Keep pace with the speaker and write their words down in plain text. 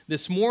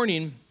This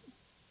morning,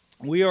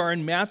 we are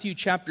in Matthew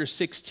chapter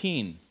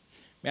 16.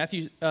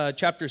 Matthew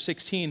chapter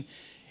 16.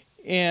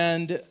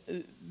 And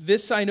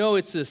this, I know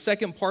it's the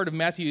second part of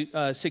Matthew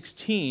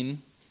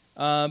 16,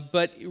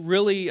 but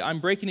really I'm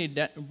breaking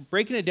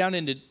it down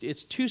into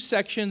its two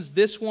sections.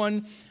 This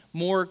one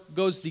more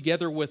goes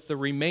together with the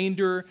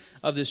remainder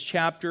of this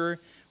chapter,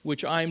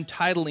 which I'm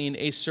titling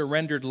A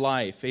Surrendered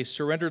Life. A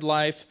Surrendered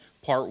Life,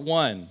 Part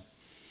 1.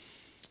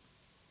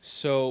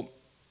 So,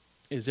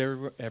 is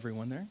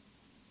everyone there?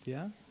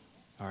 Yeah?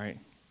 All right.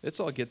 Let's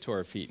all get to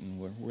our feet,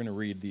 and we're going to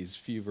read these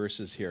few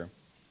verses here.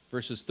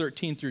 Verses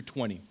 13 through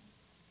 20.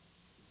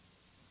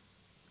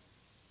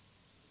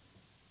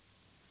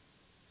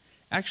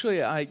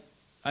 Actually, I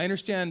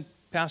understand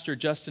Pastor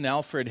Justin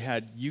Alfred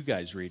had you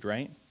guys read,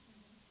 right?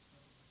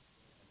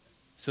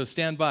 So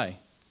stand by.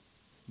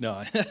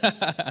 No,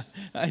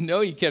 I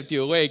know he kept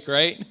you awake,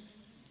 right?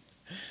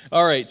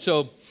 All right,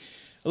 so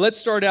let's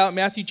start out.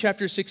 Matthew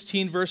chapter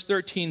 16, verse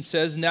 13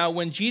 says, "Now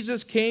when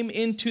Jesus came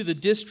into the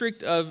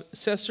district of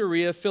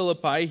Caesarea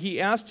Philippi, he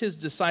asked his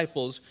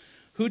disciples,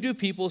 'Who do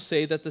people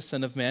say that the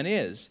Son of Man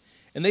is?'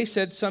 And they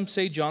said, 'Some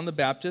say John the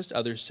Baptist,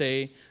 others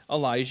say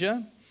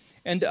Elijah,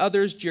 and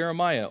others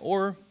Jeremiah,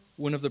 or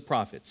one of the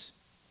prophets.'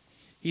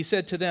 He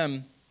said to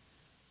them,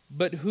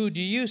 'But who do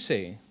you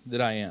say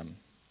that I am?'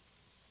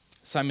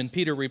 Simon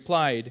Peter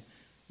replied,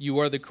 'You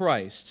are the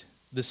Christ,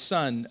 the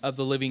Son of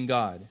the living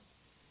God.'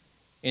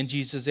 And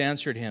Jesus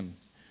answered him,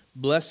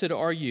 'Blessed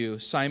are you,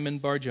 Simon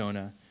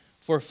Bar-Jonah,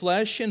 for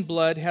flesh and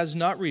blood has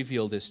not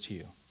revealed this to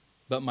you,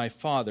 but my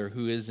Father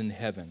who is in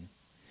heaven.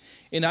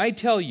 And I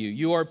tell you,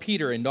 you are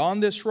Peter, and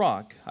on this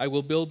rock I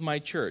will build my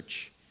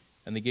church,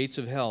 and the gates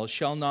of hell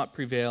shall not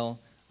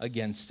prevail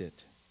against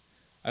it.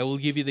 I will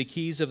give you the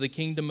keys of the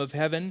kingdom of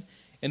heaven,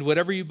 and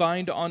whatever you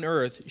bind on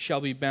earth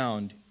shall be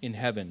bound in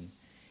heaven,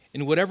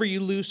 and whatever you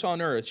loose on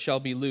earth shall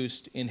be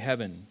loosed in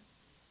heaven.'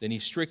 Then he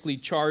strictly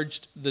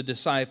charged the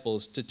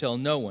disciples to tell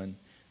no one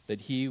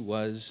that he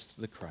was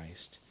the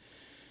Christ."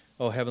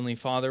 Oh, Heavenly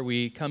Father,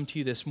 we come to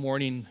you this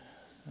morning,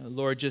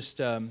 Lord, just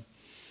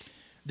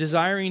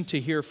desiring to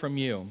hear from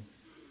you.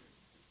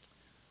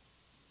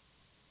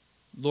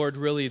 Lord,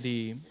 really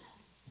the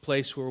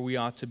place where we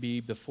ought to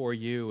be before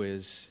you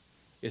is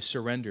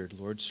surrendered,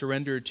 Lord.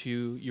 Surrendered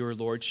to your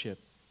lordship,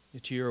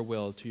 to your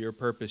will, to your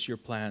purpose, your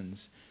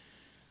plans.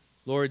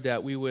 Lord,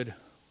 that we would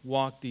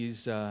walk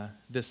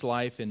this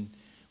life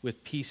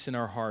with peace in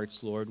our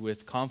hearts, Lord,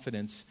 with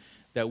confidence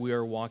that we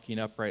are walking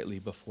uprightly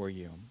before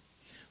you.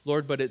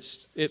 Lord, but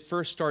it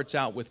first starts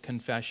out with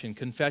confession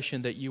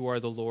that you are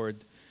the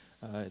Lord,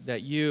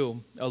 that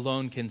you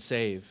alone can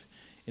save,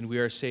 and we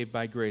are saved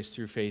by grace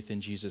through faith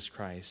in Jesus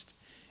Christ.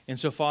 And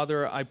so,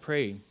 Father, I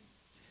pray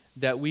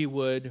that we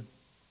would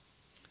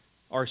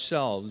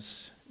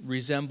ourselves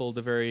resemble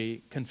the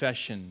very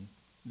confession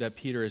that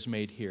Peter has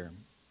made here,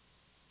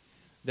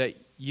 that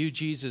you,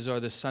 Jesus, are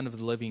the Son of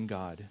the living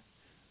God,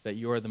 that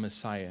you are the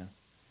Messiah,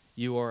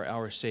 you are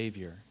our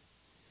Savior,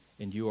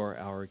 and you are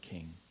our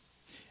King.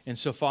 And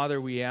so, Father,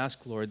 we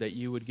ask, Lord, that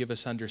you would give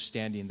us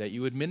understanding, that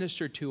you would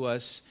minister to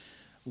us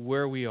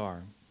where we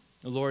are.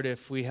 Lord,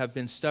 if we have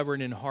been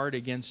stubborn in heart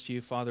against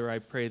you, Father, I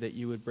pray that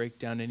you would break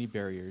down any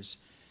barriers,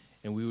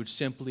 and we would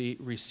simply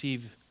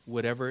receive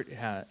whatever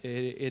it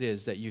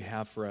is that you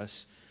have for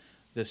us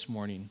this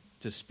morning,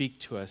 to speak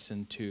to us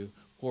and to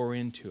pour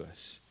into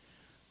us,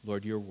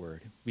 Lord, your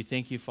word. We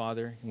thank you,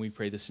 Father, and we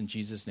pray this in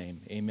Jesus'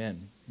 name.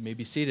 Amen. You may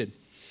be seated.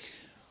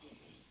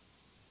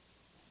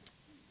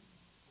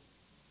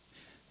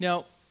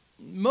 Now,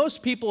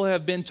 most people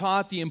have been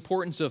taught the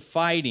importance of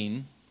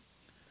fighting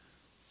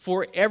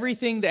for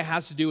everything that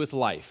has to do with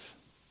life.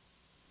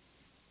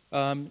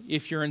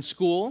 If you're in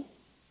school,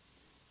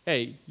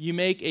 hey, you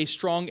make a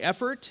strong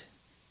effort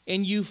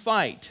and you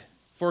fight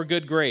for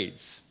good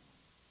grades.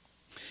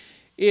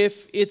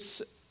 If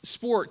it's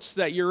sports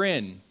that you're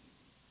in,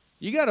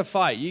 you got to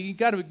fight. You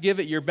got to give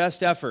it your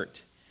best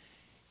effort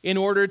in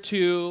order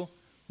to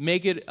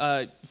make it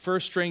a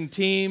first-string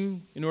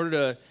team, in order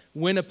to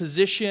win a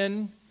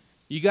position.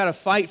 You got to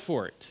fight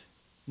for it.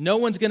 No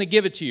one's going to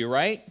give it to you,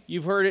 right?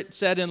 You've heard it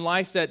said in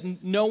life that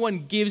no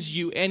one gives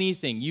you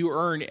anything. You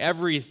earn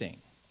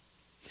everything.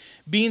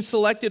 Being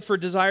selected for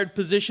desired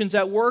positions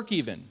at work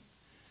even.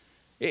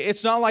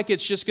 It's not like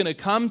it's just going to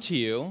come to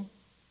you.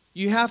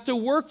 You have to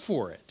work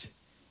for it.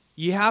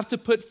 You have to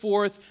put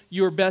forth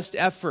your best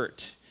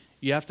effort.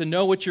 You have to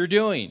know what you're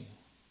doing.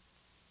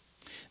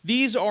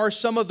 These are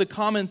some of the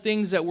common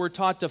things that we're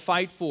taught to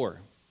fight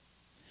for.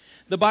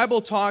 The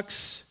Bible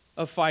talks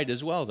of fight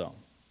as well, though.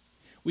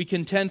 We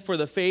contend for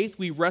the faith.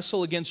 We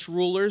wrestle against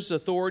rulers,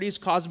 authorities,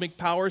 cosmic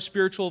powers,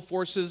 spiritual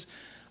forces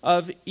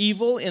of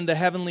evil in the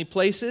heavenly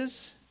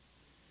places.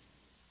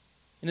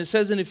 And it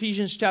says in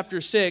Ephesians chapter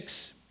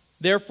 6,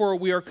 "Therefore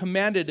we are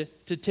commanded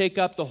to take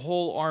up the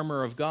whole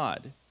armor of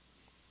God."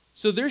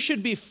 So there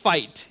should be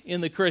fight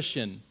in the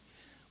Christian.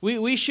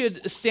 We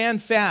should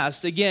stand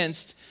fast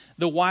against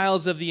the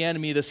wiles of the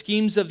enemy, the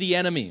schemes of the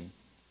enemy.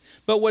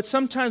 But what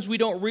sometimes we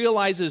don't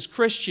realize as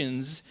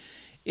Christians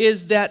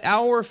is that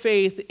our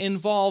faith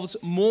involves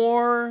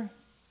more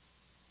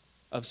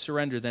of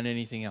surrender than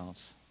anything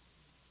else.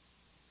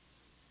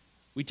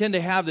 We tend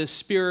to have this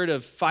spirit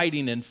of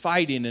fighting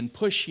and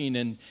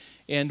pushing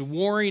and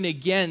warring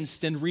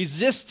against and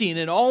resisting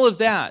and all of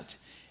that.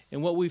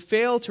 And what we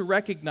fail to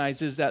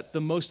recognize is that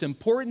the most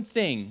important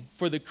thing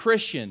for the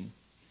Christian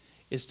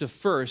is to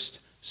first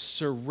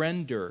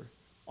surrender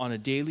on a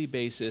daily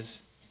basis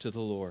to the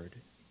Lord.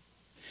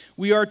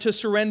 We are to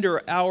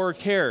surrender our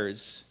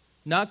cares,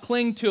 not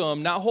cling to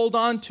them, not hold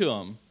on to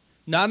them,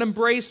 not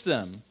embrace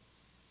them.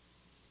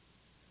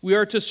 We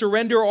are to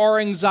surrender our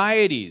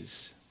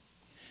anxieties.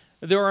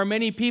 There are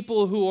many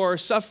people who are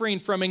suffering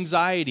from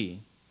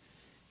anxiety.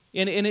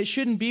 And it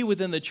shouldn't be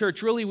within the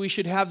church. Really, we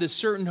should have this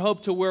certain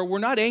hope to where we're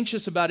not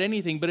anxious about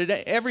anything, but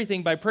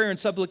everything by prayer and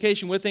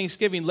supplication with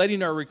thanksgiving,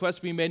 letting our requests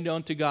be made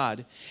known to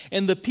God.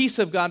 And the peace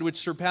of God, which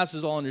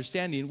surpasses all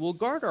understanding, will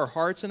guard our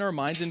hearts and our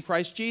minds in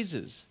Christ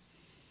Jesus.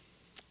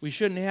 We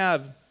shouldn't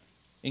have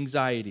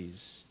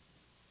anxieties.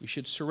 We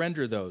should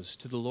surrender those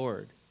to the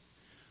Lord.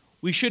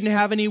 We shouldn't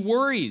have any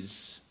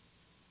worries,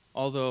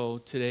 although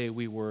today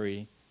we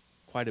worry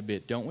quite a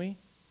bit, don't we?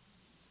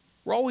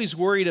 We're always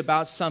worried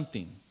about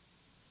something.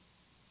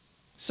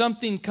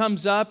 Something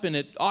comes up and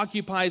it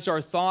occupies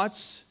our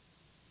thoughts.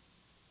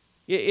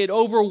 It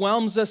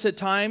overwhelms us at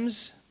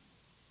times,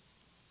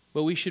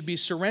 but we should be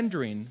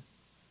surrendering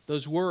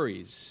those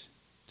worries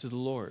to the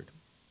Lord.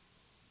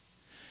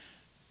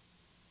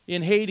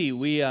 In Haiti,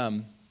 we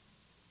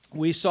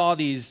saw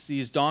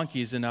these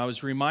donkeys, and I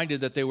was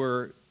reminded that they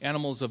were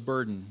animals of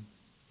burden.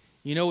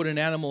 You know what an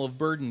animal of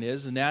burden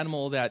is? An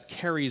animal that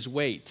carries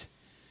weight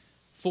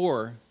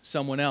for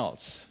someone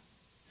else.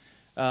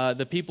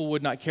 The people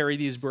would not carry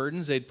these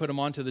burdens. They'd put them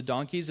onto the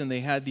donkeys, and they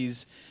had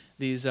these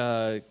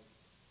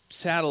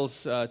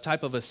saddles,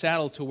 type of a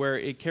saddle to where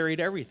it carried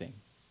everything.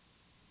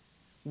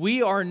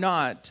 We are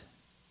not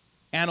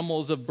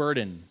animals of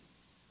burden.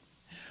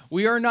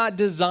 We are not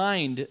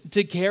designed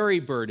to carry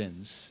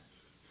burdens.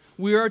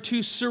 We are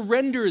to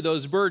surrender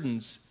those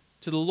burdens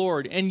to the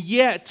Lord. And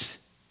yet,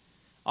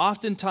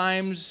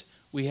 oftentimes,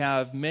 we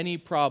have many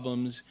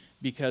problems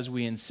because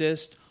we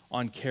insist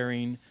on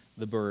carrying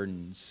the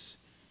burdens.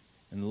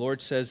 And the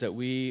Lord says that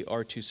we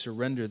are to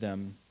surrender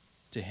them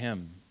to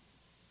Him,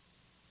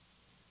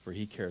 for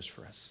He cares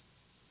for us.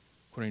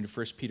 According to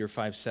 1 Peter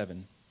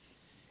 5:7.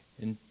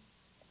 And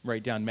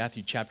write down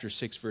Matthew chapter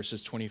 6,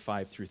 verses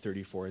 25 through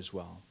 34 as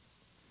well.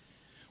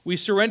 We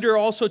surrender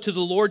also to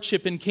the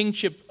lordship and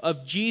kingship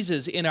of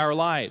Jesus in our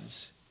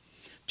lives,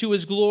 to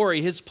His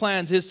glory, His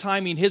plans, His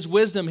timing, His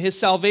wisdom, His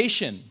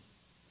salvation.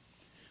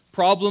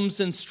 Problems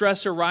and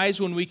stress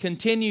arise when we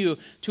continue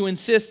to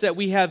insist that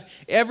we have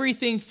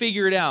everything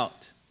figured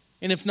out.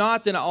 And if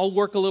not, then I'll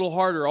work a little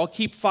harder. I'll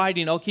keep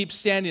fighting. I'll keep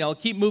standing. I'll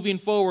keep moving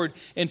forward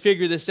and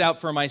figure this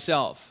out for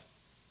myself.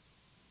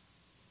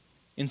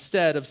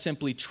 Instead of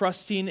simply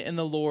trusting in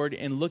the Lord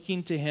and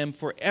looking to Him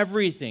for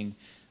everything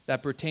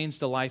that pertains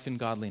to life and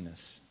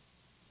godliness.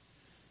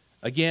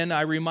 Again,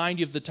 I remind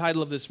you of the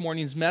title of this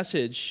morning's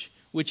message,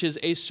 which is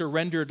A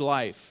Surrendered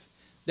Life.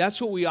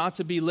 That's what we ought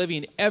to be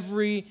living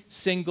every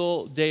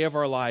single day of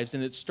our lives,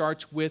 and it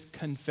starts with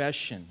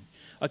confession.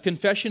 A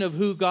confession of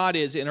who God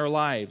is in our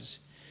lives,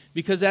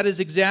 because that is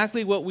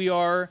exactly what we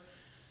are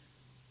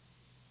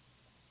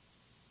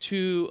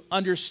to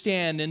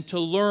understand and to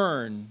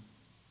learn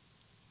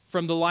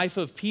from the life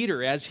of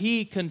Peter as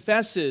he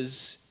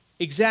confesses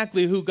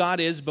exactly who God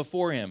is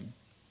before him,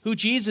 who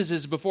Jesus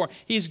is before.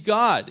 He's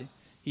God,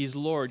 He's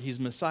Lord, He's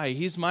Messiah,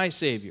 He's my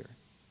Savior,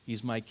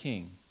 He's my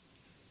King.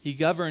 He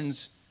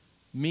governs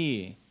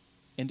me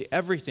and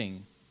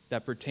everything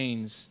that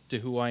pertains to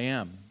who I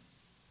am.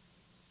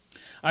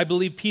 I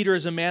believe Peter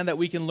is a man that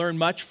we can learn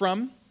much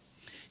from.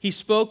 He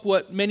spoke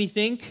what many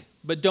think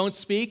but don't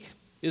speak.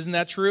 Isn't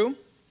that true?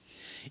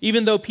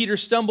 Even though Peter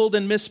stumbled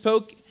and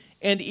misspoke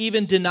and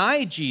even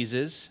denied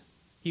Jesus,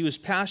 he was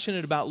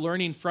passionate about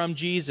learning from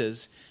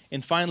Jesus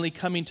and finally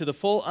coming to the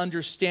full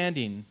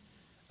understanding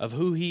of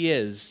who He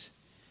is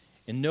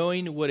and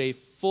knowing what a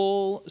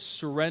full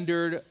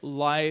surrendered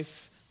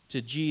life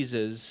to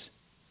Jesus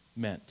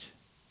meant.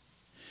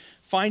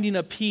 Finding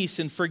a peace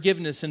and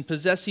forgiveness and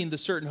possessing the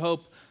certain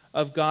hope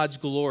of God's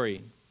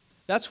glory.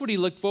 That's what he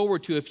looked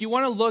forward to. If you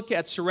want to look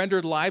at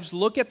surrendered lives,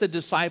 look at the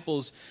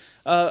disciples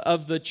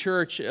of the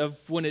church of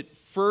when it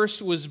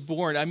first was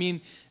born. I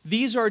mean,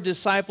 these are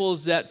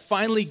disciples that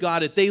finally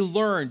got it. They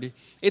learned.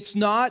 It's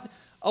not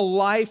a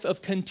life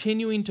of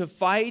continuing to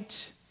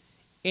fight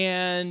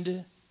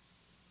and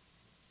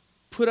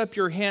put up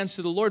your hands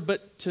to the Lord,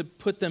 but to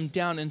put them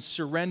down and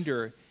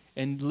surrender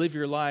and live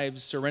your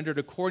lives surrendered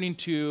according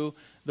to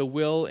the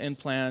will and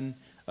plan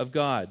of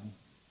God.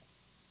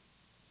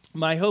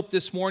 My hope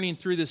this morning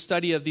through the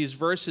study of these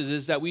verses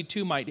is that we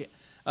too might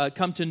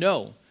come to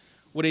know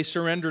what a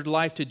surrendered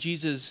life to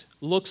Jesus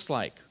looks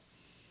like.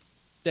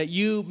 That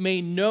you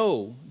may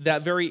know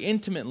that very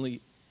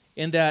intimately,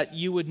 and that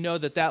you would know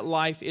that that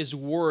life is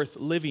worth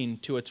living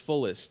to its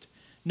fullest.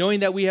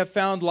 Knowing that we have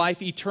found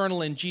life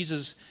eternal in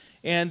Jesus,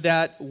 and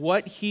that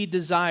what He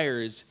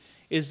desires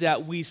is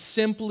that we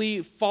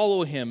simply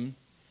follow Him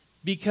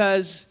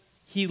because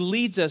he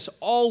leads us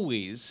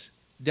always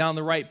down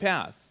the right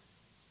path.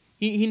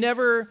 He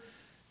never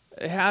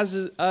has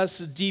us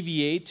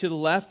deviate to the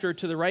left or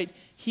to the right.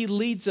 He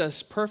leads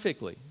us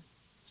perfectly.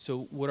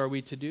 So what are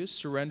we to do?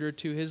 Surrender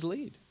to his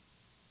lead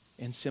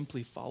and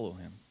simply follow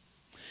him.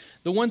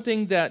 The one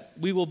thing that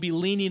we will be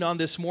leaning on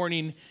this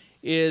morning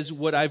is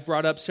what I've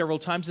brought up several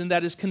times, and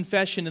that is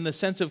confession, in the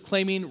sense of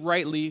claiming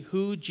rightly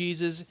who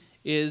Jesus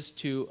is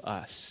to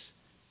us.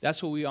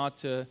 That's what we ought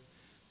to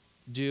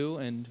do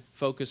and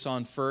focus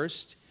on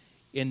first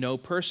and know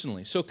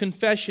personally. So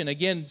confession,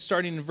 again,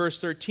 starting in verse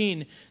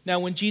 13. Now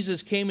when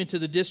Jesus came into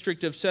the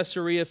district of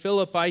Caesarea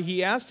Philippi,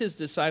 he asked his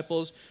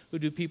disciples, who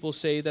do people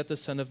say that the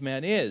Son of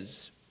Man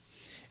is?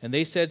 And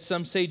they said,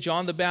 some say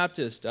John the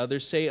Baptist,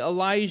 others say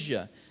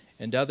Elijah,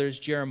 and others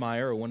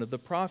Jeremiah or one of the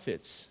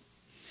prophets.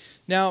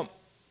 Now,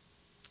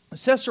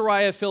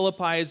 Caesarea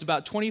Philippi is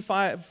about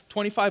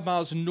 25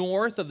 miles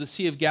north of the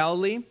Sea of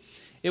Galilee.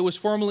 It was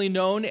formerly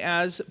known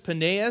as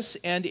Paneas,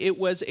 and it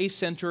was a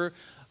center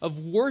of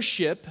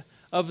worship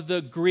of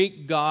the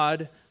Greek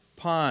god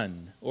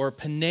Pan, or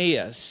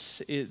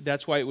Paneas.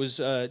 That's why it was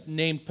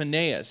named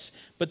Paneas.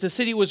 But the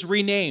city was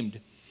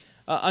renamed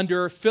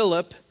under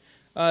Philip,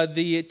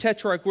 the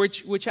tetrarch,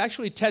 which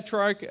actually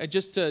tetrarch,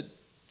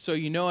 so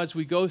you know as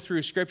we go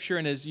through Scripture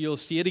and as you'll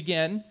see it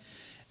again,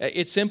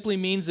 it simply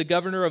means the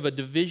governor of a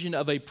division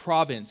of a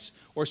province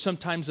or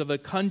sometimes of a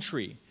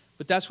country.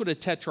 But that's what a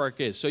tetrarch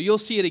is. So you'll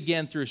see it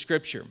again through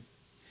Scripture.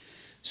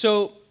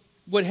 So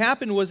what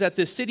happened was that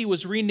this city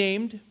was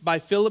renamed by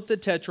Philip the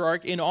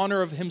Tetrarch in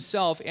honor of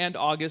himself and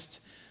Augustus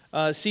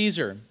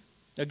Caesar.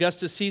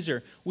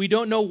 We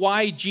don't know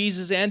why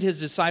Jesus and his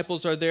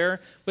disciples are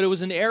there, but it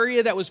was an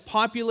area that was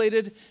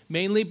populated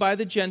mainly by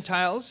the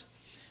Gentiles.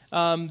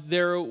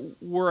 There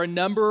were a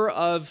number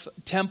of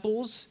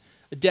temples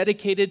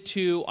dedicated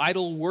to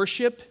idol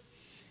worship.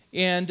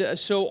 And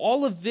so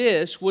all of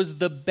this was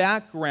the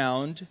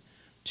background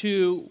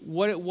to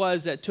what it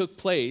was that took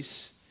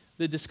place,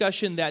 the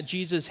discussion that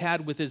Jesus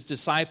had with his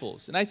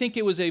disciples. And I think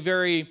it was a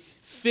very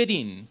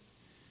fitting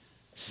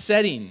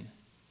setting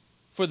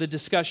for the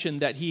discussion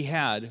that he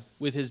had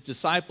with his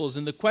disciples.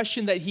 And the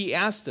question that he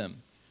asked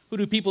them, who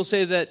do people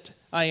say that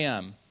I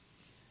am?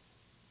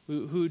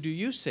 Who do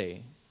you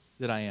say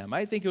that I am?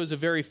 I think it was a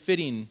very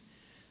fitting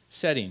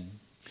setting.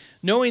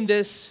 Knowing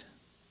this,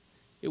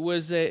 it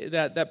was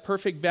that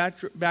perfect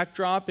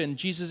backdrop, and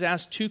Jesus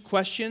asked two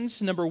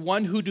questions. Number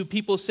one, who do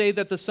people say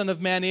that the Son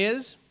of Man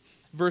is?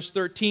 Verse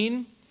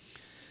 13.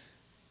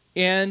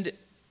 And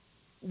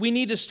we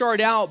need to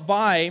start out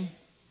by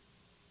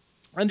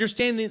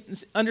understanding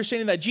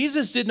that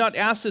Jesus did not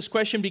ask this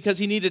question because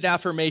he needed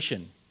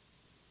affirmation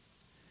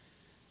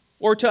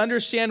or to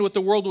understand what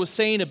the world was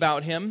saying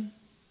about him,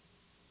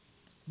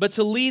 but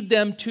to lead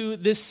them to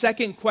this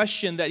second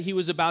question that he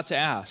was about to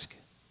ask.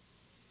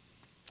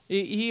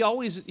 He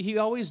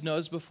always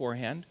knows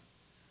beforehand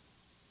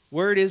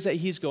where it is that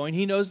he's going.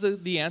 He knows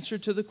the answer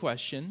to the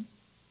question.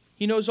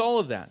 He knows all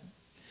of that.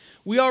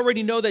 We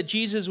already know that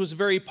Jesus was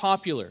very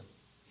popular,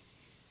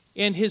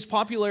 and his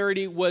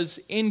popularity was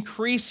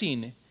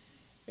increasing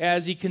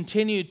as he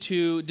continued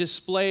to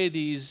display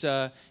these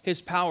his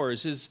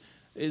powers,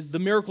 the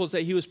miracles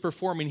that he was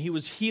performing. He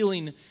was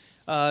healing,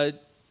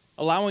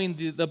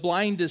 allowing the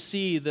blind to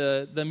see,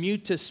 the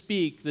mute to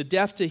speak, the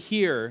deaf to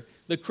hear,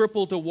 the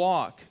crippled to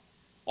walk.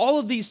 All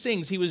of these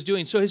things he was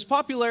doing. So his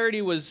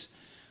popularity was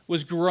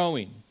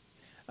growing.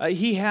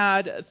 He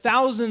had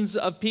thousands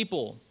of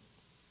people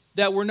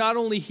that were not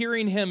only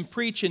hearing him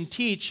preach and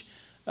teach,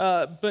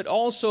 but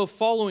also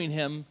following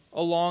him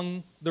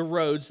along the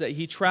roads that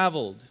he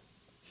traveled.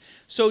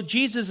 So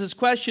Jesus'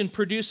 question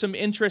produced some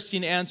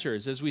interesting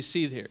answers, as we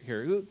see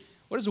here.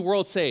 What does the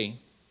world say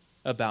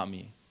about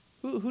me?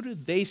 Who do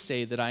they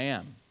say that I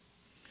am?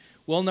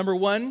 Well, number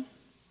one,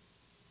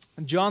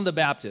 John the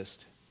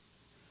Baptist.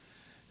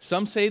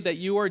 Some say that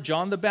you are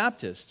John the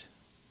Baptist.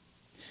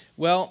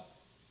 Well,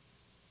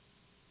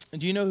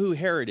 do you know who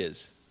Herod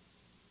is?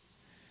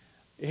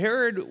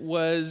 Herod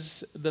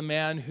was the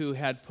man who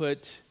had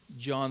put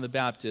John the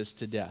Baptist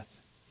to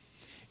death.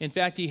 In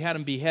fact, he had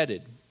him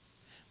beheaded.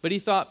 But he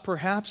thought,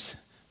 perhaps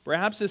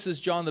this is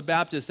John the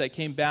Baptist that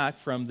came back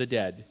from the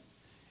dead,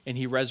 and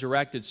he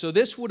resurrected. So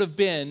this would have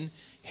been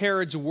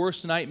Herod's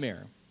worst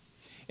nightmare.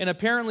 And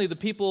apparently the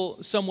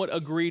people somewhat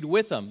agreed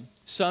with him.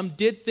 Some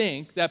did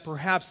think that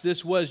perhaps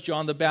this was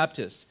John the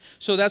Baptist.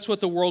 So that's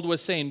what the world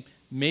was saying.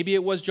 Maybe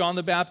it was John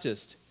the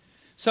Baptist.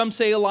 Some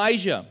say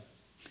Elijah,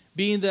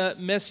 being the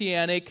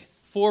messianic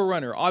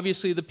forerunner.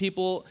 Obviously, the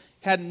people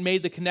hadn't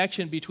made the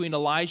connection between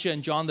Elijah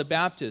and John the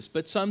Baptist,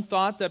 but some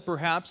thought that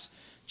perhaps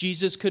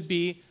Jesus could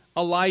be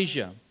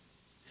Elijah.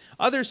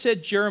 Others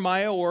said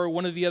Jeremiah or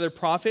one of the other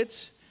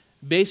prophets,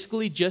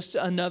 basically just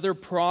another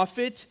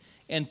prophet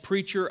and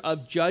preacher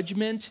of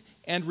judgment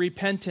and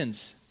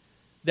repentance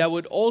that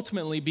would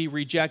ultimately be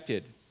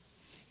rejected.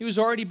 He was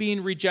already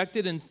being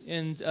rejected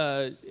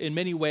in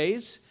many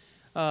ways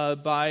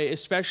by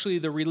especially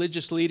the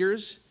religious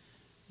leaders,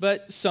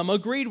 but some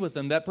agreed with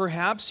him that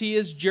perhaps he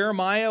is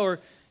Jeremiah or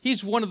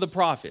he's one of the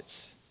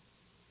prophets.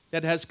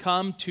 that has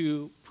come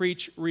to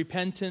preach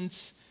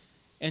repentance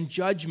and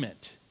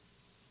judgment.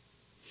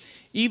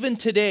 Even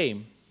today,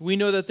 we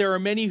know that there are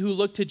many who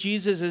look to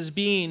Jesus as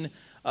being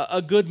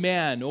a good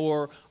man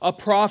or a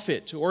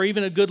prophet or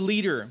even a good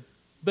leader,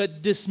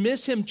 but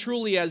dismiss him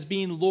truly as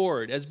being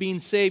Lord, as being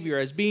Savior,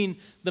 as being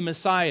the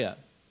Messiah.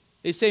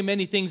 They say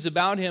many things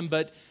about him,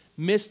 but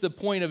miss the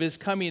point of his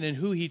coming and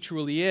who he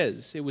truly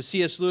is. It was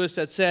C.S. Lewis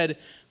that said,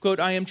 quote,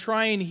 "I am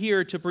trying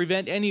here to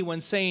prevent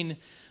anyone saying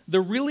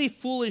the really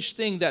foolish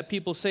thing that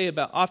people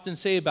often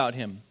say about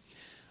him.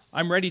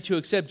 I'm ready to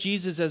accept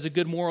Jesus as a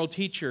good moral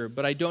teacher,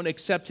 but I don't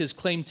accept his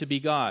claim to be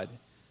God.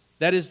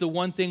 That is the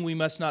one thing we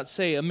must not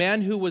say. A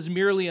man who was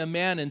merely a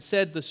man and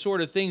said the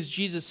sort of things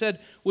Jesus said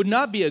would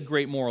not be a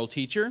great moral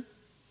teacher.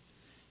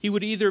 He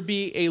would either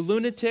be a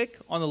lunatic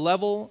on the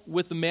level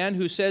with the man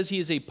who says he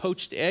is a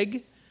poached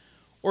egg,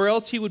 or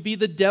else he would be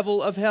the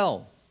devil of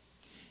hell.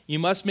 You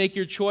must make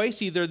your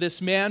choice. Either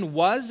this man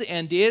was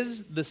and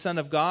is the Son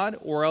of God,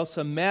 or else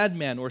a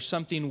madman or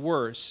something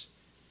worse.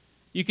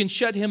 You can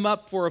shut him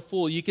up for a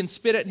fool. You can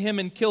spit at him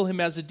and kill him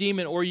as a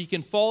demon, or you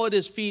can fall at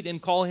his feet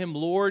and call him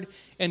Lord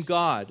and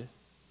God.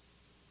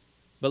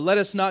 But let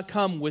us not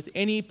come with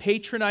any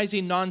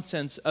patronizing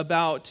nonsense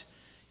about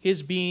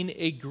his being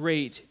a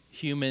great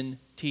human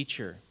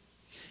teacher.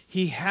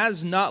 He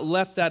has not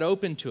left that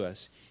open to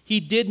us. He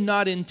did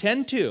not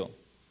intend to.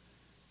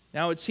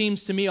 Now it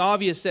seems to me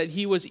obvious that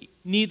he was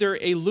neither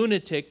a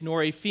lunatic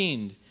nor a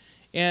fiend,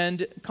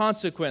 and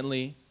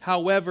consequently,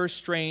 however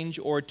strange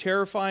or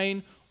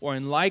terrifying or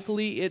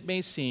unlikely it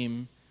may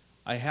seem,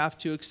 I have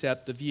to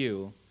accept the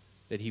view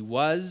that he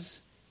was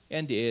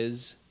and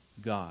is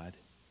God.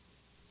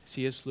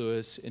 C.S.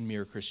 Lewis in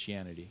Mere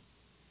Christianity.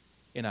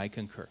 And I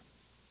concur.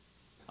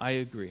 I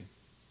agree.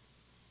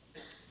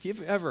 If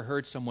you've ever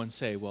heard someone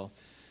say, well,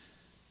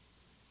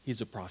 he's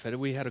a prophet.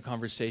 We had a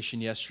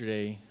conversation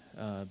yesterday,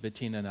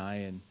 Bettina and I,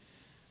 and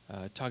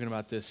talking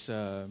about this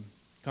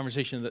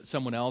conversation that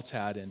someone else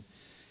had, and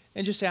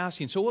just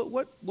asking, so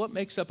what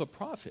makes up a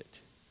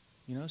prophet?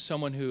 You know,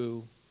 someone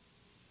who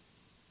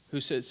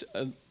says,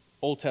 an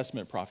Old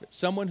Testament prophet,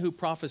 someone who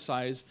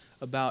prophesies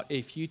about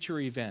a future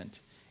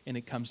event and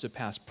it comes to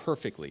pass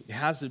perfectly. It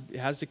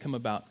has to come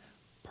about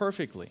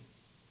perfectly.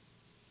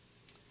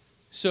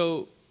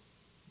 So,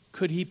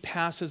 could he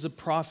pass as a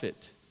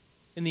prophet?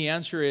 And the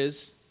answer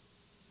is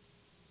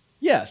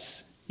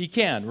yes, he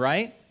can,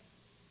 right?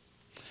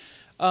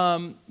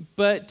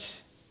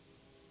 But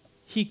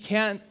he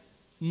can't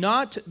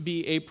not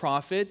be a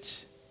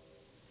prophet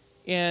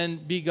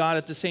and be God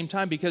at the same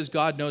time, because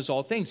God knows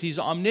all things. He's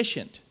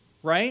omniscient,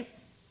 right?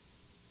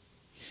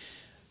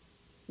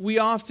 We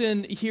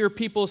often hear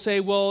people say,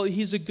 well,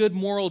 he's a good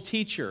moral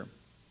teacher.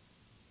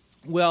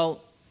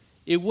 Well,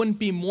 it wouldn't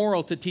be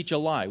moral to teach a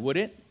lie, would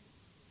it?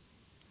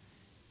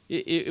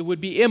 It would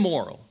be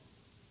immoral.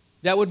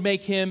 That would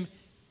make him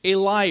a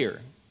liar.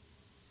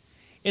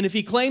 And if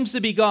he claims to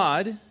be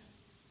God,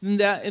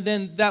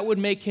 then that would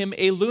make him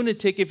a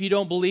lunatic if you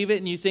don't believe it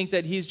and you think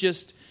that he's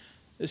just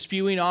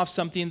spewing off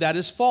something that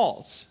is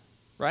false,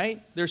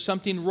 right? There's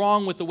something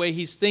wrong with the way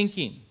he's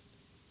thinking.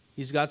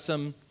 He's got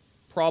some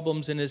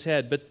problems in his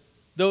head, but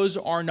those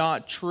are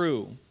not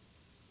true.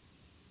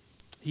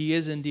 He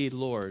is indeed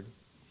Lord.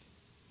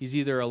 He's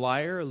either a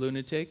liar, a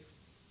lunatic,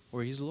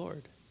 or he's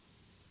Lord.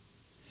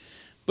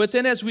 But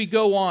then as we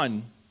go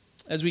on,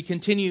 as we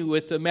continue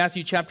with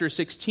Matthew chapter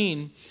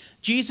 16,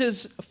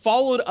 Jesus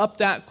followed up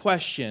that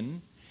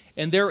question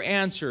and their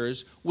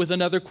answers with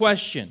another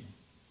question.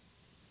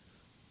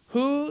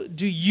 Who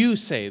do you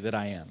say that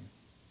I am?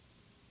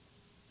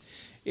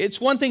 It's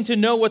one thing to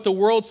know what the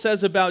world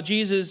says about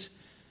Jesus,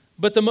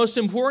 but the most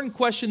important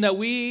question that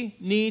we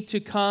need to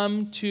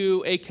come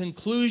to a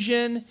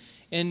conclusion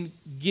and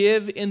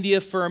give in the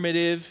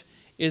affirmative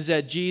is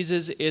that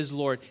Jesus is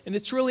Lord. And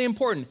it's really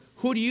important.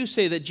 Who do you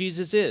say that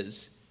Jesus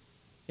is?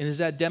 And is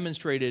that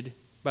demonstrated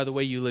by the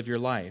way you live your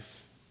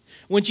life?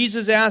 When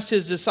Jesus asked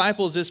his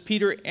disciples this,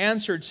 Peter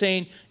answered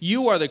saying,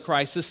 "You are the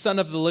Christ, the Son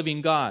of the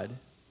living God."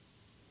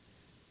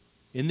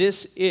 And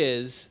this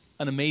is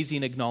an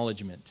amazing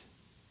acknowledgement.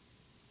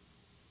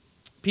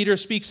 Peter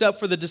speaks up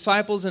for the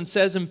disciples and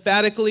says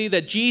emphatically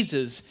that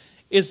Jesus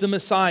is the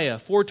Messiah,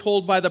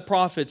 foretold by the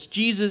prophets.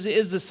 Jesus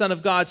is the Son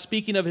of God,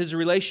 speaking of his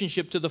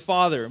relationship to the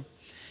Father.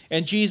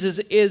 And Jesus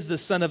is the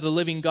Son of the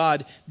living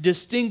God,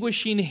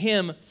 distinguishing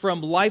him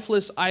from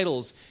lifeless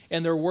idols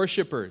and their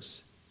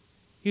worshipers.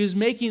 He was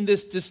making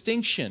this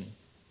distinction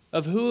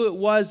of who it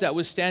was that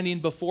was standing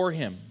before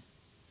him.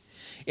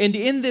 And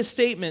in this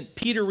statement,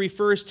 Peter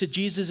refers to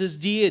Jesus'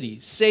 deity,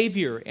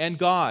 Savior and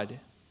God,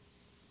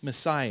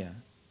 Messiah,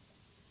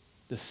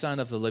 the Son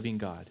of the living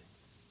God.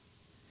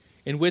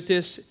 And with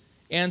this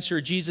answer,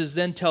 Jesus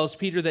then tells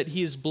Peter that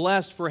he is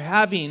blessed for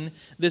having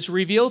this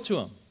revealed to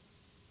him.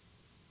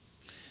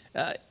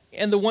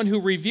 And the one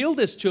who revealed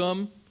this to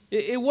him,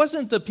 it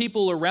wasn't the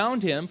people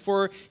around him,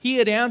 for he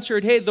had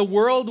answered, hey, the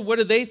world, what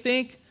do they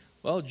think?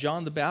 Well,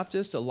 John the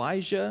Baptist,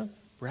 Elijah,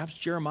 perhaps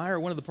Jeremiah or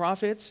one of the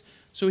prophets.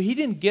 So he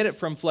didn't get it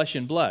from flesh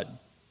and blood.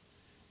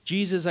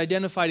 Jesus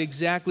identified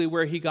exactly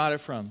where he got it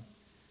from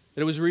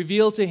that it was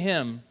revealed to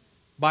him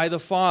by the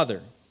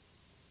Father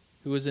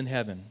who is in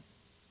heaven.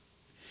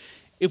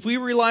 If we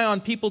rely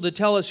on people to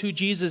tell us who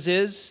Jesus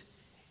is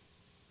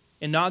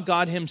and not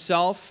God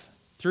himself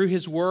through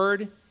his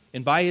word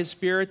and by his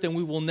Spirit, then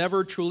we will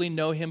never truly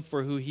know him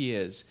for who he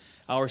is,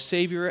 our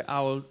Savior,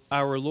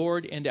 our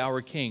Lord, and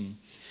our King.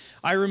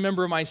 I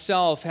remember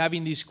myself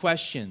having these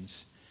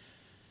questions,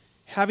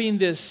 having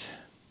this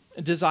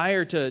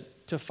desire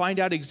to find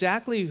out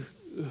exactly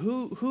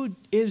who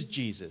is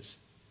Jesus.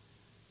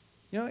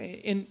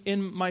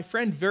 And my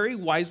friend very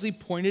wisely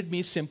pointed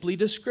me simply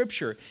to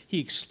Scripture. He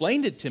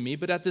explained it to me,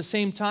 but at the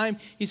same time,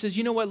 he says,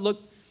 you know what,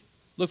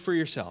 look for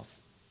yourself.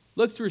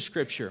 Look through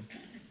Scripture.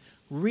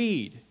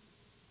 Read.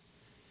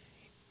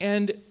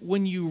 And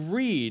when you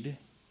read,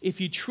 if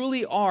you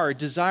truly are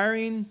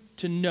desiring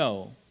to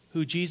know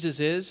who Jesus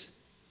is,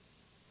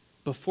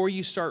 before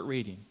you start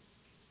reading,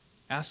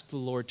 ask the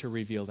Lord to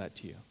reveal that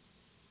to you,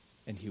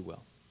 and he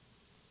will.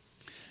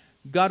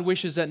 God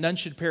wishes that none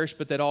should perish,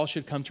 but that all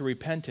should come to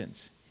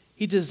repentance.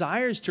 He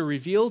desires to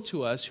reveal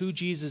to us who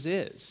Jesus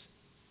is.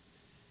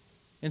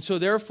 And so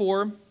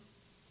therefore,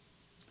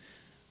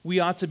 we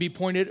ought to be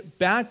pointed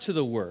back to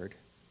the Word.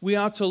 We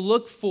ought to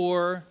look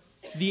for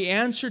the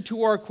answer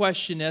to our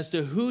question as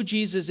to who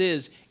Jesus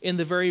is in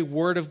the very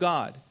Word of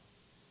God.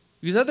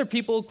 Because other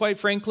people, quite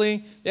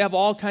frankly, they have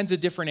all kinds of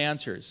different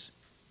answers.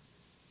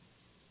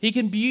 He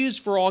can be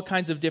used for all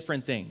kinds of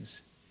different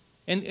things.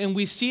 And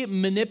we see it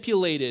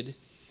manipulated,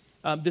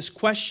 this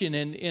question,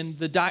 and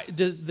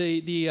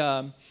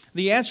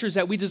the answers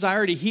that we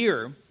desire to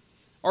hear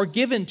are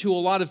given to a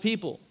lot of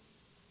people.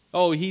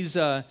 Oh, he's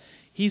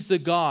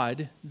the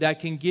God that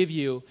can give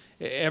you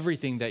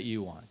everything that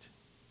you want.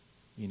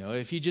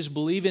 If you just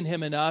believe in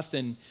him enough,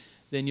 then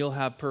you'll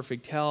have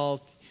perfect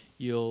health.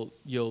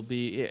 You'll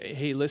be,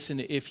 hey, listen,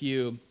 if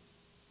you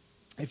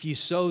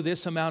sow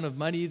this amount of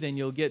money, then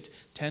you'll get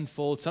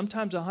tenfold,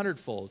 sometimes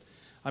 100-fold.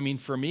 I mean,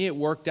 for me, it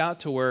worked out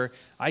to where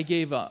I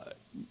gave,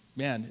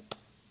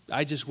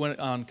 I just went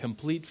on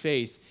complete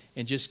faith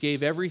and just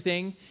gave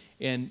everything.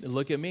 And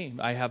look at me.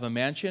 I have a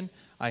mansion.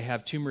 I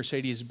have 2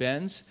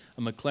 Mercedes-Benz,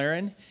 a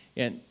McLaren.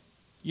 And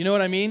you know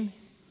what I mean?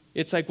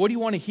 It's like, what do you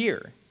want to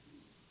hear?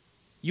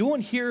 You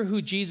won't hear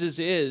who Jesus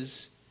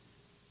is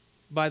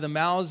by the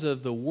mouths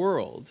of the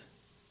world.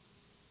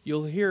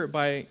 You'll hear it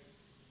by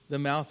the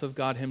mouth of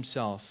God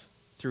himself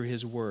through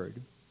his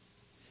word.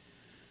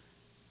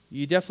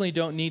 You definitely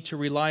don't need to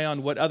rely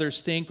on what others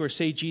think or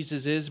say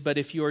Jesus is, but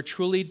if you are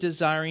truly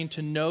desiring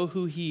to know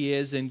who he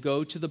is, then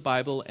go to the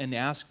Bible and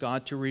ask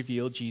God to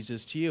reveal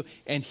Jesus to you,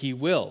 and he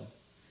will.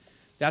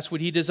 That's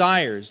what he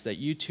desires, that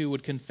you too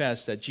would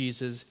confess that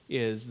Jesus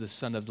is the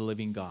Son of the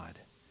living God,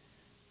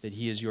 that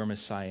he is your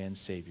Messiah and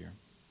Savior.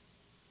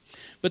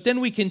 But then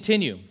we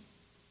continue.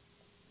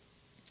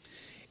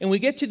 And we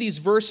get to these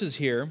verses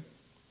here,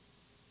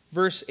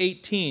 verse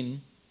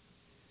 18,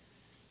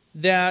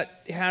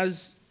 that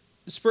has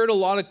spurred a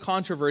lot of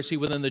controversy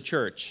within the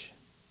church.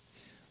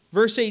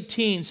 Verse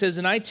 18 says,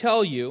 "And I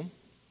tell you,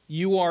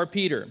 you are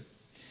Peter,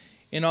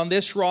 and on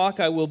this rock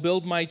I will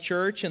build my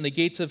church, and the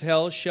gates of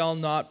hell shall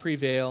not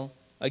prevail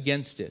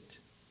against it.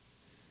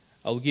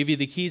 I will give you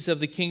the keys of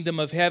the kingdom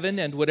of heaven,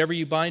 and whatever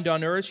you bind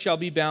on earth shall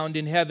be bound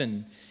in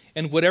heaven,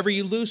 and whatever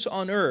you loose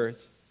on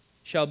earth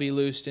shall be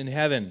loosed in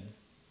heaven."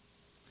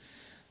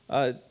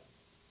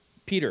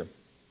 Peter.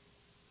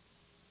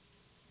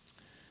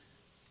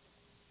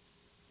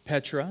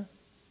 Petra,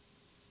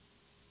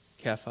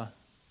 Kepha,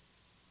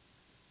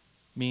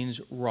 means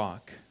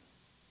rock.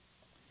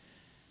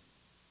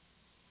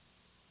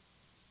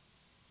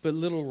 But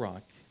little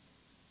rock.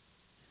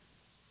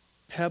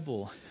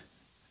 Pebble.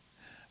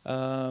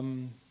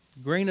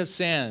 Grain of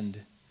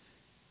sand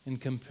in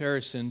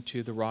comparison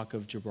to the rock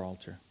of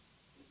Gibraltar.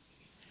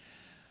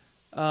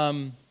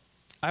 I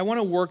want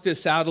to work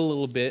this out a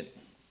little bit,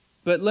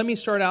 but let me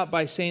start out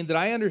by saying that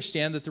I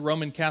understand that the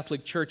Roman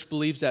Catholic Church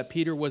believes that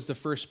Peter was the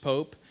first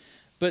pope,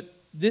 but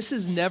this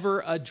is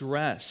never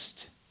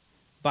addressed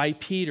by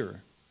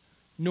Peter,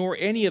 nor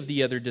any of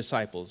the other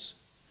disciples,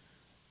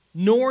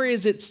 nor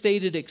is it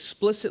stated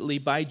explicitly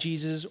by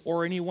Jesus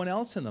or anyone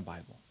else in the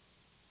Bible.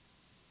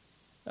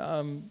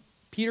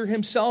 Peter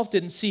himself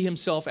didn't see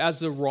himself as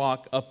the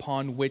rock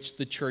upon which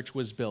the church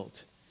was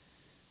built,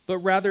 but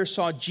rather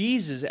saw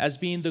Jesus as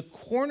being the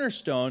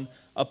cornerstone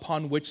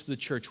upon which the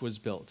church was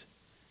built.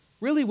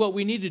 Really what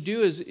we need to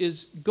do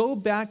is go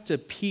back to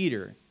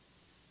Peter.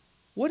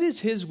 What is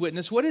his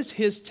witness? What is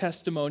his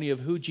testimony of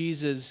who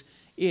Jesus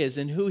is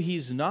and who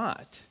he's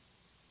not?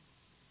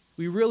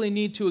 We really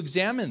need to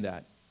examine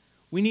that.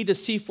 We need to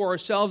see for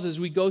ourselves as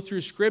we go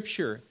through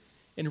Scripture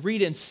and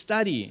read and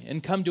study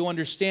and come to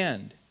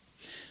understand.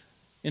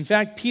 In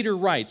fact, Peter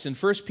writes in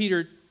 1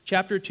 Peter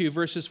chapter 2,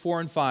 verses 4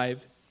 and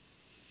 5,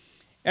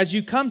 "As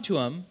you come to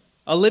him,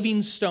 a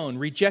living stone,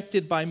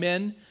 rejected by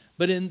men,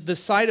 but in the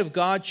sight of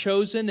God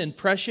chosen and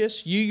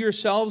precious, you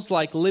yourselves,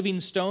 like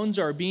living stones,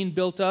 are being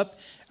built up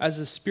as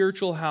a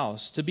spiritual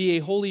house, to be a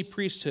holy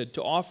priesthood,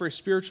 to offer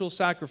spiritual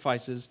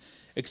sacrifices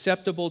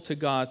acceptable to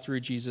God through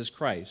Jesus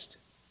Christ."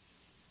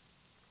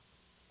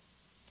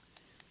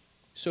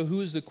 So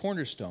who is the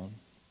cornerstone?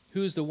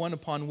 Who is the one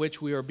upon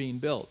which we are being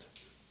built?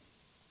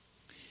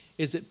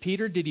 Is it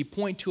Peter? Did he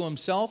point to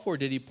himself or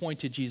did he point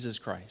to Jesus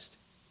Christ?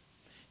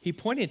 He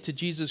pointed to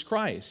Jesus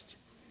Christ.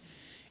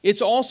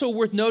 It's also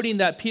worth noting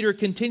that Peter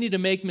continued to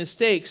make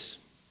mistakes,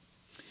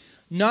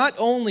 not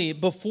only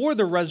before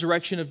the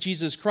resurrection of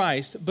Jesus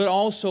Christ, but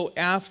also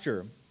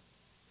after.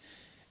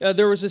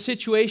 There was a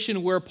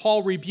situation where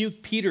Paul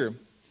rebuked Peter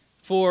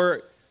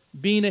for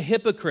being a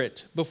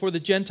hypocrite before the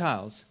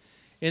Gentiles.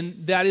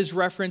 And that is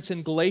referenced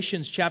in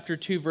Galatians chapter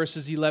 2,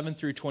 verses 11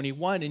 through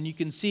 21. And you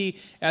can see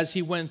as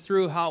he went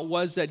through how it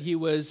was that he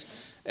was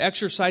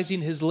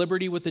exercising his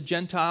liberty with the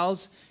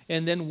Gentiles.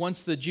 And then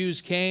once the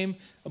Jews came,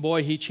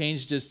 boy, he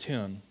changed his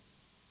tune,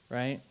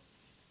 right?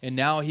 And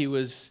now he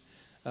was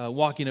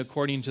walking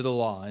according to the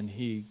law, and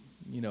he,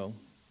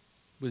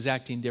 was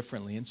acting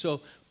differently. And so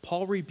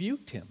Paul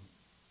rebuked him.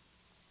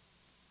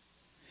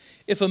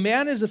 If a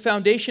man is the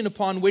foundation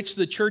upon which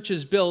the church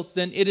is built,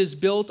 then it is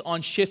built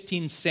on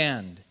shifting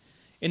sand,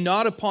 and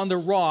not upon the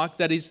rock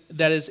that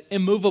is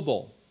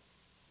immovable.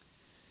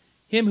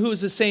 Him who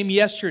is the same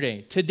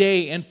yesterday,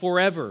 today, and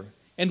forever,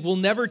 and will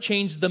never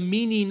change the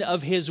meaning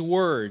of his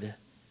word,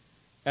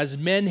 as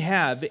men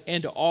have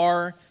and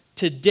are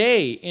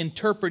today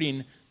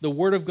interpreting the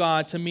word of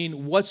God to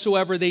mean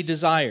whatsoever they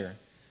desire,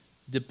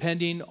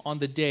 depending on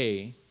the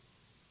day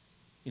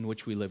in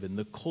which we live in,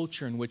 the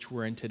culture in which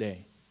we're in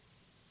today.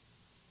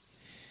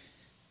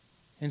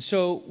 And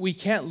so we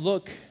can't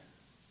look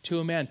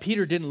to a man.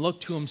 Peter didn't look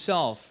to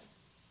himself.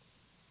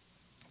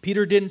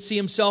 Peter didn't see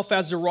himself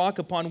as the rock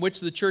upon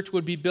which the church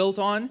would be built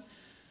on.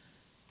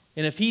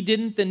 And if he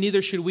didn't, then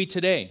neither should we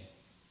today.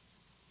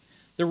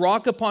 The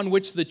rock upon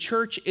which the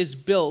church is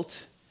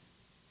built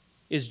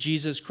is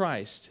Jesus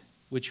Christ,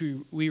 which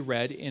we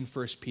read in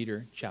 1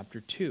 Peter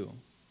chapter 2.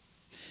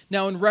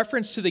 Now, in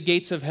reference to the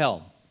gates of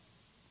hell,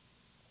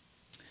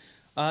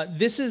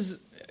 this is,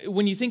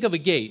 when you think of a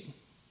gate,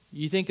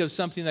 you think of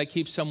something that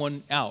keeps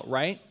someone out,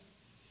 right?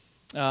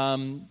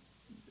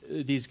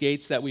 These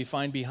gates that we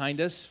find behind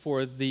us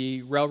for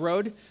the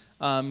railroad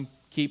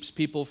keeps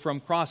people from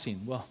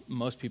crossing. Well,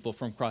 most people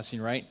from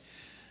crossing, right?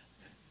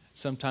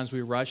 Sometimes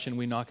we rush and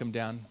we knock them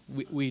down.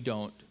 We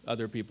don't.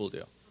 Other people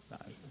do.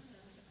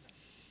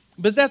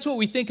 But that's what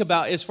we think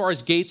about as far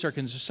as gates are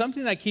concerned.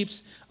 Something that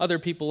keeps other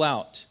people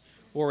out,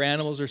 or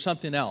animals, or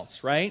something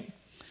else, right?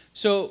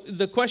 So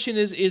the question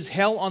is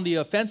hell on the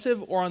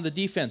offensive or on the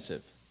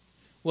defensive?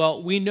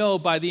 Well, we know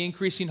by the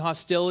increasing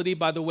hostility,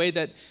 by the way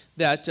that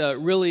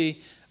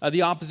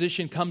the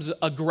opposition comes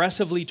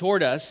aggressively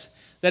toward us,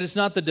 that it's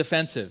not the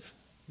defensive.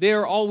 They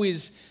are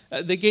always,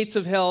 the gates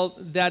of hell,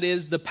 that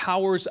is the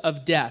powers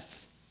of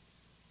death,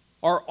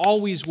 are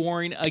always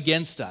warring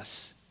against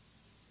us.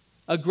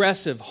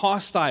 Aggressive,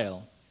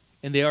 hostile,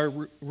 and they are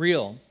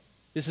real.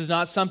 This is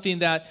not something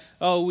that,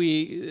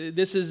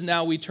 this is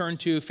now we turn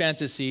to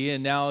fantasy,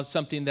 and now it's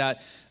something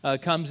that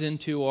comes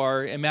into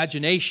our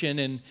imagination,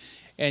 and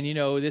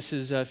this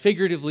is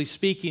figuratively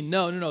speaking.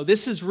 No,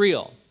 this is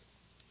real.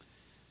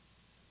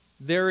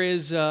 There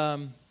is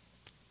the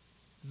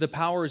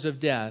powers of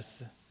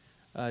death,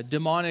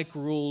 demonic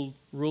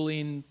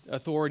ruling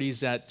authorities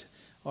that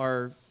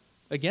are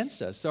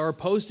against us, are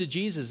opposed to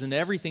Jesus and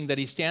everything that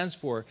he stands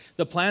for,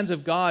 the plans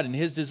of God and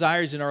his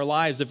desires in our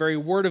lives, the very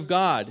word of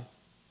God.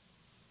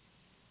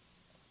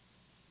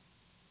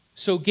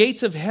 So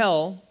gates of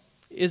hell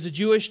is a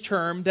Jewish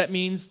term that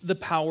means the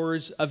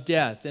powers of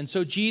death. And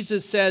so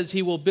Jesus says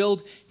he will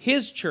build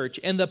his church,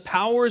 and the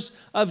powers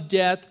of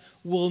death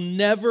will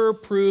never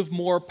prove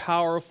more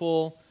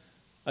powerful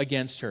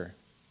against her.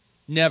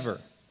 Never.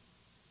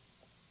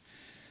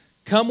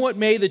 Come what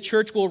may, the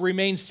church will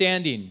remain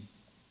standing.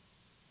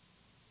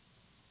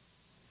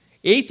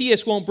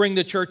 Atheists won't bring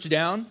the church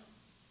down.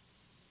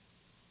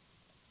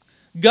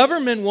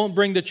 Government won't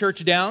bring the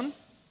church down.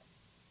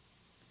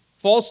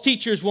 False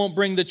teachers won't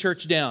bring the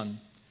church down.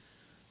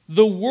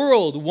 The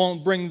world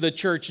won't bring the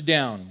church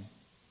down.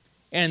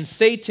 And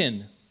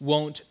Satan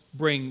won't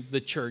bring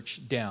the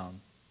church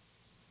down.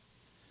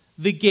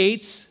 The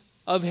gates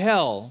of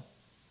hell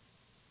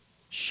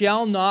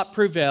shall not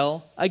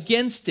prevail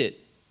against it.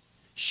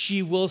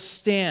 She will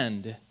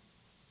stand.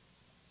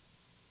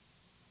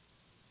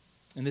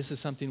 And this is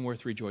something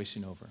worth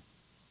rejoicing over.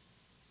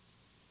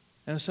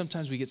 I know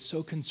sometimes we get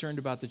so concerned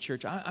about the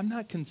church. I'm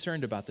not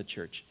concerned about the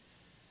church.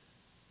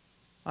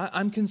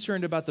 I'm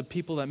concerned about the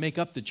people that make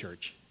up the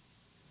church.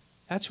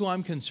 That's who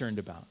I'm concerned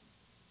about.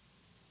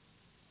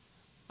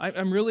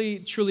 I'm really,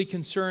 truly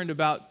concerned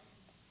about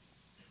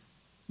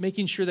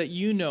making sure that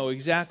you know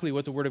exactly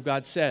what the Word of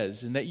God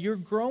says and that you're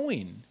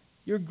growing.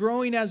 You're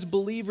growing as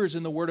believers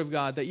in the Word of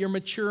God, that you're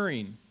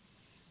maturing,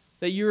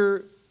 that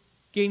you're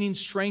gaining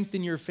strength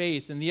in your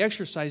faith and the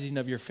exercising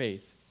of your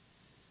faith,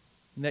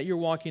 and that you're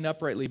walking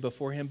uprightly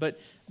before Him. But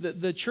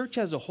the church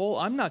as a whole,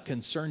 I'm not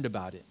concerned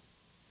about it.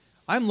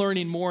 I'm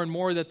learning more and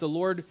more that the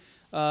Lord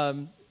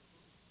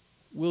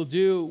will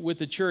do with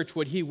the church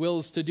what He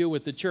wills to do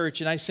with the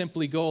church, and I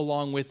simply go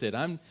along with it.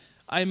 I'm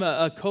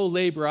a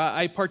co-laborer.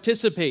 I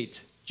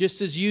participate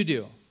just as you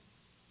do.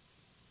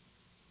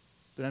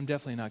 but I'm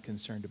definitely not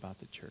concerned about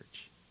the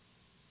church.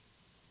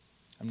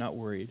 I'm not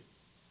worried.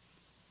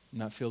 I'm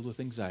not filled with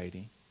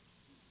anxiety.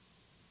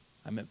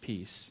 I'm at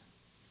peace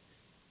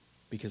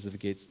because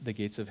the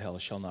gates of hell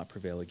shall not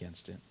prevail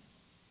against it.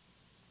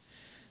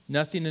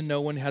 Nothing and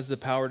no one has the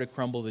power to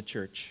crumble the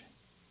church.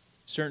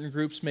 Certain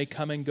groups may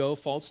come and go.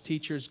 False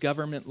teachers,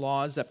 government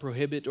laws that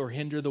prohibit or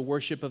hinder the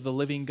worship of the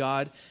living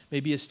God may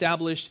be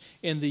established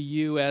in the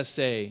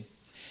USA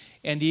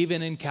and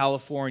even in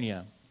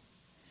California.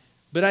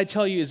 But I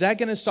tell you, is that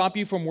going to stop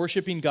you from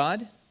worshiping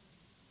God?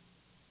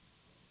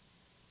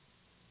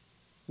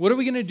 What are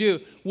we going to do?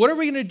 What are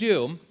we going to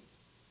do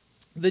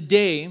the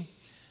day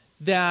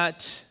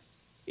that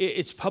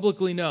it's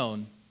publicly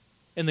known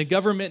and the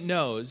government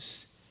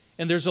knows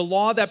and there's a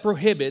law that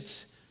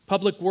prohibits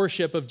public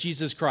worship of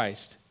Jesus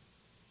Christ?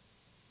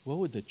 What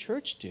would the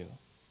church do?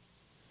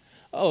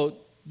 Oh,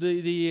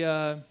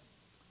 the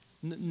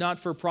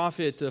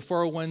not-for-profit, the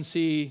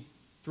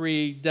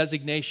 401c3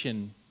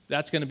 designation,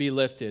 that's going to be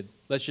lifted.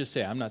 Let's just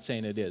say, I'm not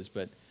saying it is,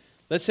 but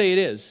let's say it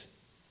is.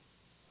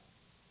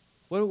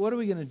 What are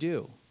we going to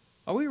do?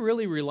 Are we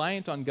really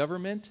reliant on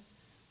government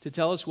to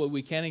tell us what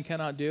we can and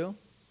cannot do?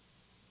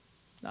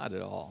 Not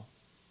at all.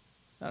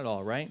 Not at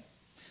all, right?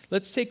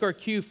 Let's take our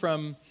cue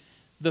from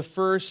the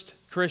first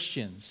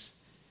Christians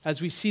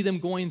as we see them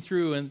going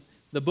through in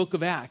the book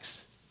of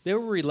Acts. They were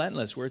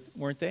relentless,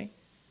 weren't they?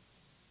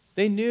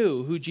 They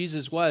knew who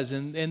Jesus was,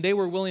 and they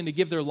were willing to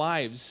give their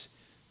lives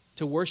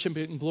to worship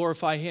and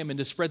glorify Him and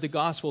to spread the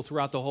gospel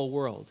throughout the whole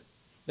world.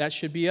 That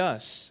should be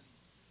us.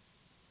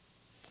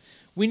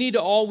 We need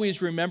to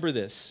always remember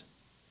this,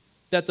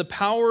 that the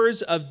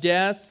powers of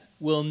death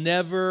will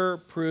never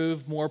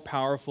prove more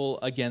powerful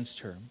against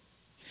her.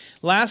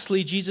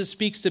 Lastly, Jesus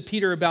speaks to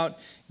Peter about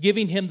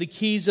giving him the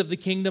keys of the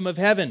kingdom of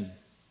heaven.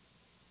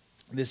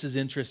 This is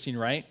interesting,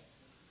 right?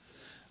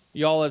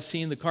 Y'all have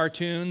seen the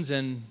cartoons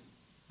and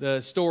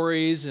the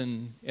stories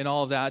and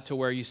all of that, to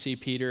where you see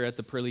Peter at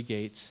the pearly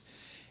gates.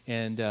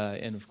 And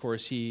of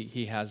course,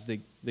 he has the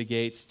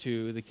gates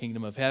to the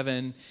kingdom of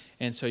heaven.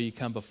 And so you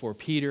come before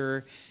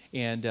Peter,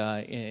 and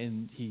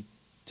he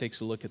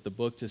takes a look at the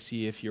book to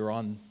see if you're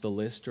on the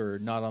list or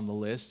not on the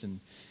list. And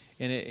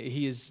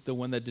he is the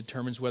one that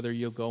determines whether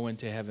you'll go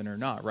into heaven or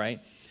not, right?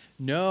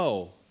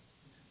 No,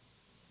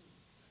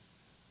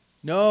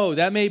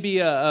 that may be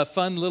a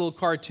fun little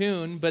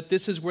cartoon, but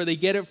this is where they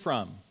get it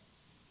from.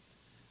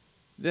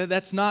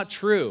 That's not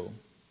true.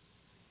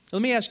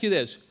 Let me ask you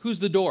this. Who's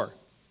the door?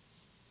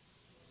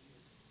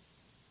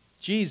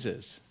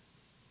 Jesus.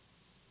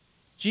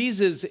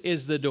 Jesus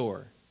is the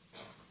door.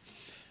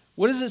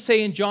 What does it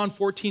say in John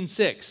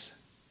 14:6?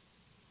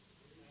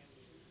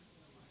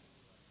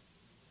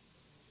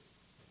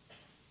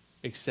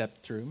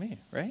 Except through me,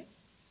 right?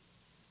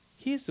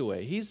 He's the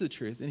way, He's the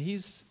truth, and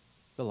He's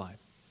the life.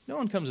 No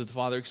one comes to the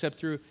Father except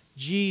through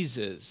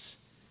Jesus.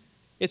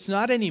 It's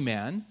not any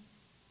man.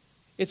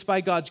 It's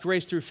by God's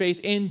grace through faith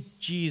in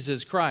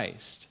Jesus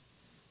Christ.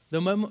 The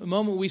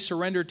moment we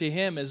surrender to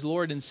Him as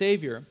Lord and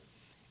Savior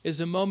is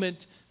the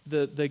moment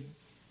the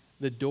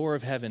door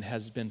of heaven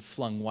has been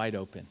flung wide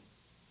open.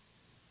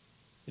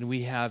 And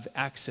we have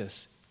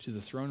access to the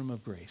throne room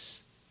of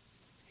grace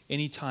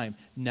anytime,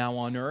 now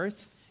on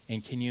earth.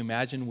 And can you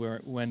imagine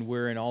when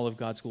we're in all of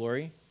God's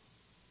glory?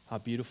 How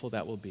beautiful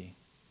that will be.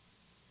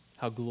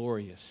 How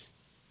glorious.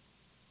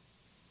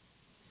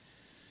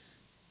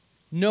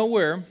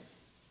 Nowhere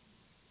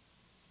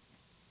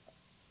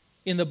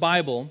in the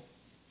Bible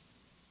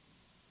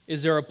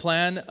is there a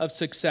plan of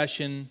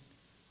succession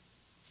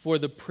for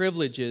the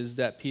privileges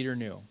that Peter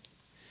knew.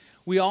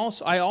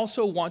 I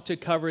also want to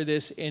cover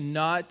this and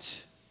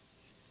not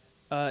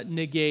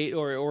negate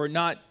or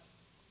not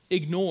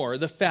ignore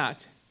the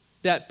fact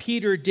that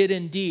Peter did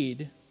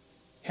indeed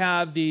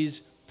have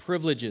these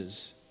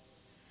privileges.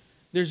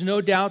 There's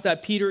no doubt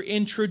that Peter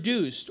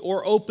introduced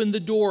or opened the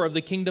door of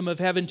the kingdom of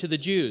heaven to the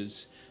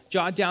Jews.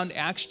 Jot down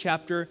Acts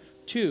chapter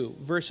 2,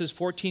 verses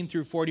 14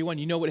 through 41.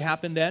 You know what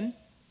happened then?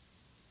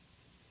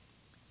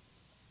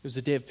 It was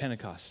the day of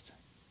Pentecost.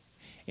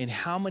 And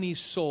how many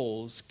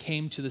souls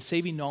came to the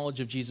saving knowledge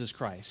of Jesus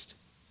Christ?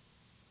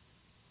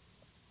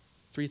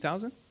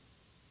 3,000?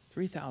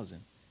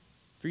 3,000.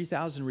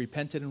 3,000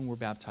 repented and were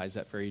baptized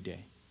that very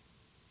day.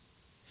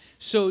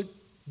 So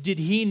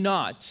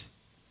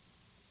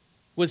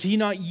was he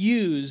not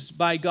used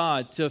by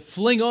God to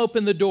fling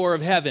open the door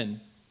of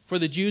heaven for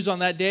the Jews on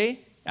that day?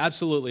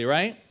 Absolutely,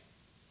 right?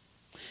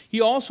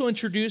 He also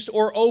introduced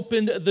or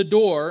opened the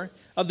door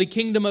of the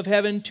kingdom of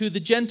heaven to the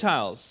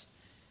Gentiles.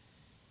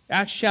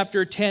 Acts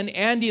chapter 10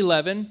 and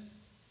 11.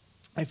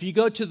 If you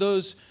go to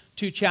those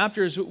two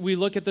chapters, we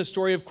look at the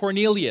story of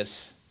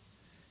Cornelius.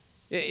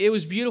 It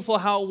was beautiful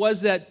how it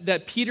was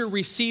that Peter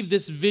received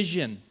this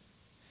vision.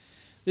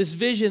 This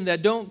vision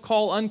that don't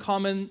call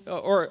uncommon,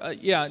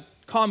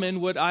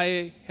 common what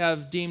I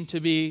have deemed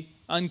to be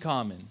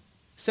uncommon.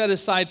 Set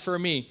aside for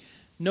me.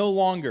 No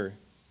longer.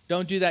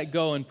 Don't do that.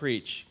 Go and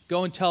preach.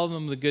 Go and tell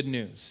them the good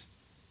news.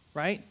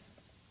 Right?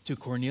 To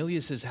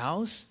Cornelius'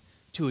 house?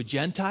 To a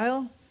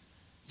Gentile?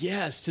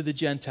 Yes, to the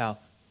Gentile.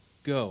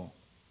 Go.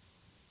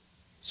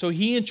 So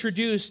he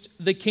introduced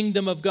the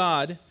kingdom of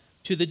God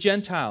to the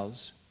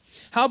Gentiles.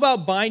 How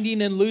about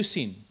binding and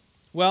loosing?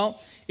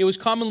 Well, it was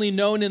commonly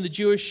known in the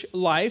Jewish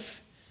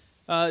life,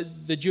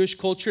 the Jewish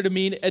culture, to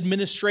mean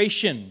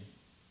administration.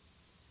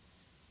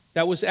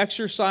 That was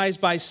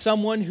exercised by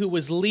someone who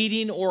was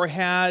leading or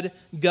had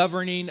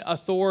governing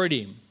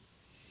authority.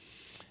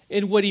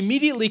 And what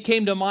immediately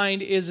came to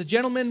mind is a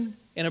gentleman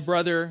and a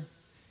brother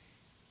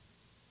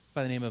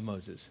by the name of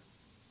Moses.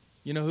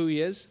 You know who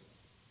he is?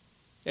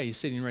 Yeah, he's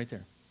sitting right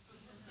there.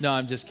 No,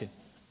 I'm just kidding.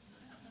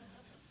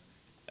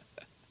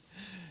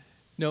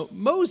 No,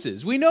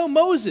 Moses. We know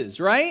Moses,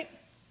 right?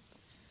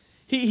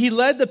 He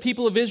led the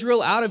people of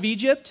Israel out of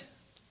Egypt,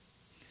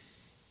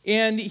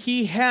 and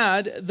he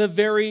had the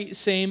very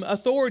same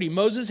authority.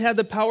 Moses had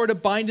the power to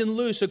bind and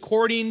loose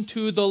according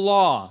to the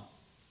law,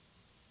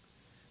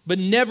 but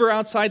never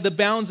outside the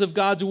bounds of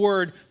God's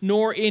word,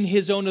 nor in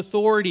his own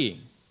authority.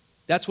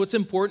 That's what's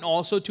important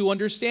also to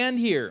understand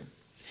here.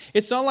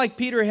 It's not like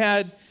Peter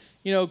had,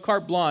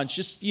 carte blanche.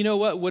 Just,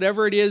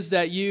 whatever it is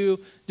that you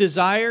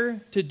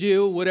desire to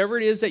do, whatever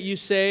it is that you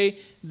say,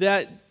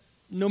 that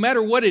no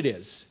matter what it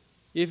is,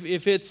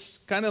 if it's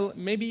kind of,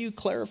 maybe you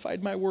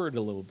clarified my word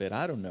a little bit,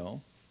 I don't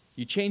know.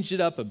 You changed it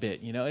up a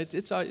bit,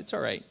 it's all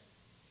right.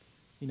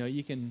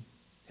 You can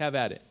have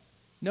at it.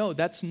 No,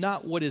 that's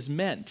not what is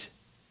meant.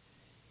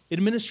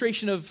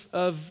 Administration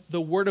of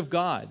the Word of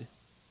God.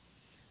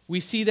 We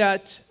see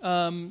that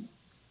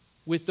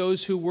with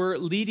those who were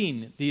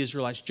leading the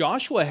Israelites.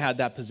 Joshua had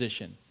that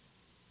position.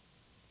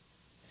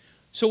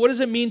 So what does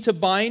it mean to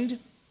bind?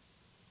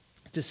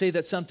 To say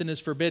that something is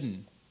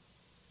forbidden.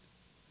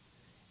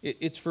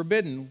 It's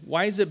forbidden.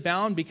 Why is it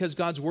bound? Because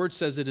God's Word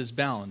says it is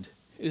bound.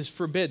 It is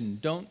forbidden.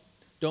 Don't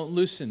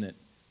loosen it.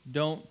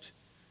 Don't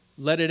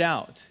let it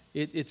out.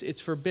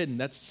 It's forbidden.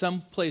 That's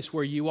some place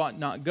where you ought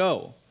not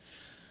go.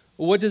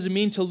 Well, what does it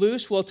mean to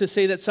loose? Well, to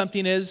say that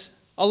something is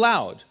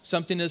allowed.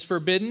 Something is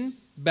forbidden,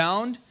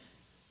 bound,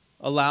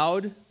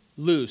 allowed,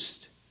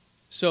 loosed.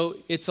 So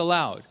it's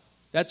allowed.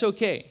 That's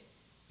okay.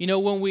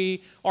 When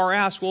we are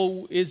asked,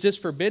 well, is this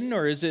forbidden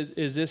or is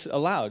this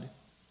allowed?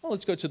 Well,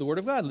 let's go to the Word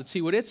of God. Let's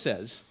see what it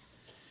says.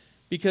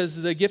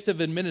 Because the gift of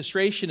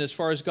administration, as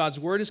far as God's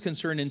Word is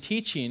concerned in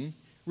teaching,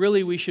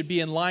 really we should be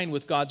in line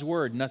with God's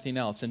Word, nothing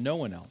else, and no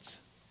one else.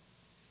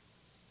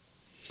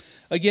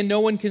 Again,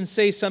 no one can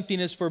say something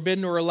is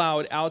forbidden or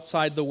allowed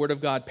outside the Word of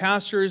God.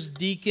 Pastors,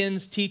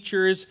 deacons,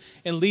 teachers,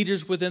 and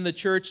leaders within the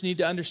church need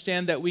to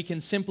understand that we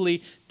can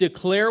simply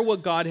declare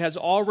what God has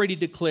already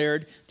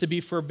declared to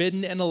be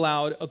forbidden and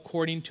allowed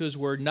according to His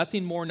Word.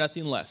 Nothing more,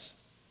 nothing less.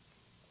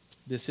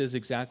 This is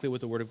exactly what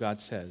the Word of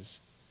God says.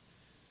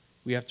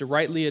 We have to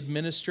rightly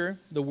administer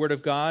the Word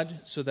of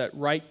God so that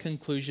right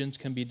conclusions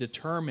can be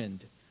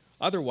determined.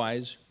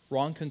 Otherwise,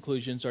 wrong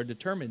conclusions are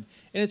determined.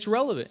 And it's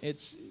relevant.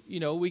 It's,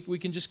 we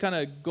can just kind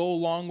of go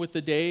along with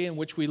the day in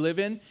which we live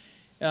in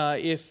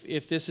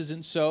if this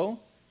isn't so,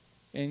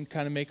 and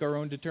kind of make our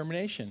own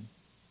determination.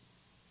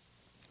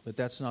 But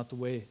that's not the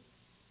way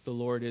the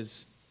Lord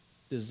has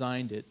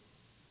designed it,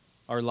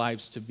 our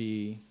lives to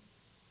be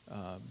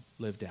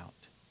lived out.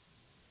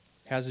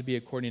 It has to be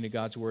according to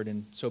God's Word.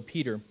 And so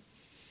Peter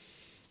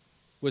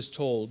was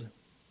told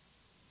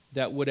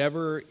that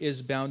whatever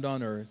is bound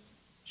on earth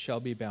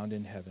shall be bound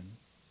in heaven.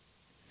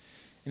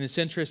 And it's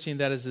interesting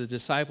that as the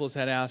disciples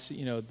had asked,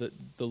 the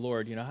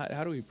Lord,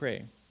 how do we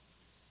pray?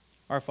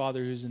 Our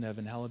Father who's in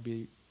heaven, hallowed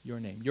be your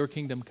name. Your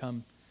kingdom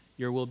come,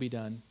 your will be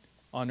done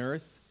on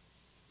earth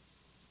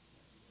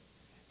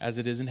as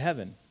it is in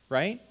heaven,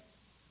 right?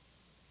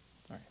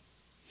 All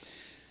right.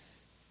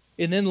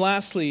 And then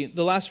lastly,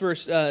 the last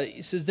verse,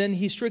 it says, then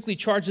he strictly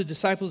charged the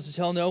disciples to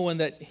tell no one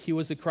that he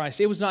was the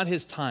Christ. It was not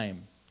his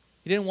time.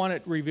 He didn't want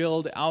it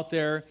revealed out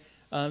there.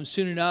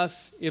 Soon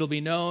enough, it'll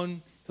be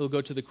known. He'll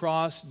go to the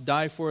cross,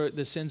 die for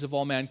the sins of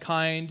all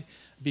mankind,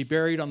 be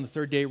buried on the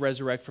third day,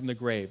 resurrect from the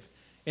grave.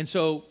 And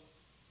so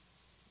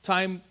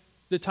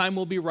the time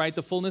will be right,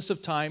 the fullness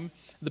of time,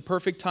 the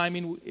perfect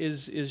timing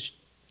is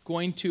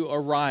going to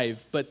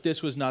arrive, but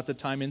this was not the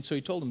time. And so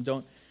he told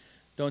them,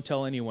 don't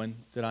tell anyone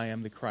that I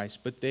am the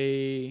Christ. But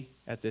they,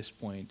 at this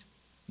point,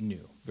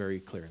 knew very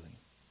clearly.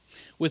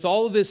 With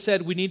all of this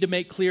said, we need to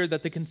make clear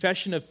that the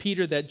confession of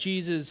Peter that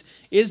Jesus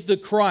is the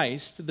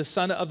Christ, the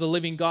Son of the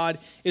living God,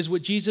 is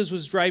what Jesus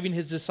was driving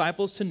his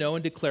disciples to know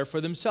and declare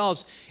for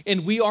themselves.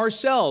 And we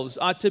ourselves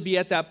ought to be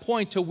at that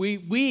point till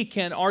we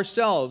can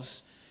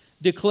ourselves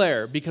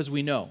declare, because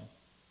we know.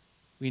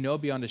 We know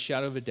beyond a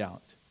shadow of a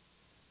doubt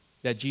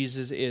that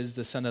Jesus is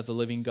the Son of the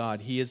living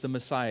God. He is the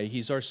Messiah.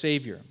 He's our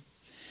Savior.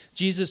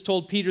 Jesus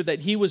told Peter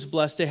that he was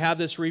blessed to have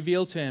this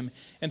revealed to him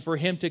and for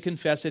him to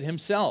confess it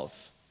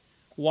himself.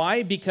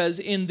 Why? Because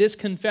in this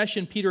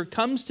confession, Peter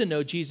comes to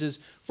know Jesus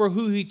for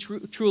who he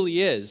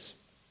truly is.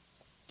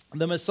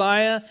 The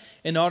Messiah,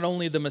 and not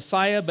only the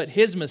Messiah, but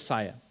his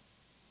Messiah.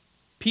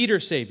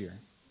 Peter's Savior.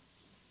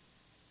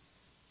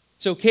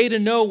 It's okay to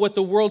know what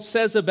the world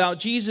says about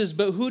Jesus,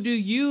 but who do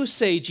you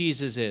say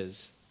Jesus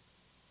is?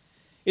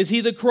 Is he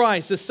the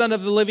Christ, the Son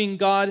of the living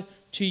God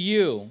to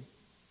you?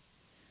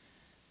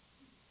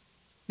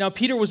 Now,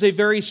 Peter was a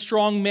very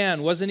strong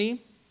man, wasn't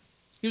he?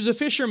 He was a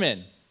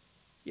fisherman.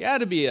 He had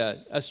to be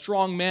a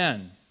strong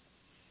man.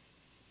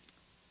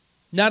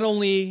 Not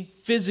only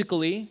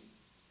physically,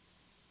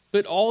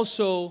 but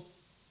also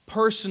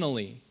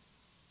personally.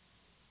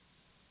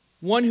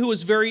 One who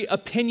was very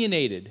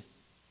opinionated,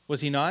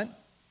 was he not?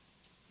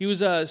 He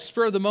was a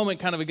spur-of-the-moment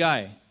kind of a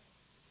guy.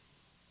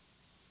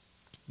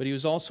 But he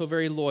was also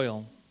very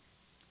loyal.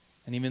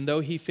 And even though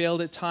he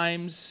failed at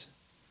times,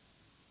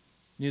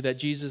 knew that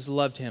Jesus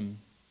loved him,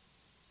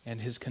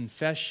 and his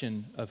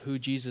confession of who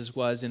Jesus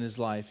was in his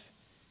life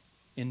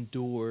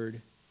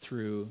endured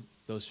through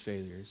those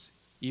failures,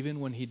 even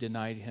when he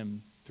denied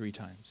him 3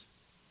 times.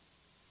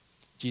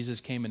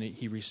 Jesus came and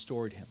he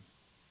restored him.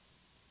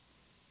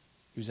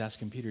 He was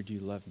asking Peter, do you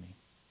love me?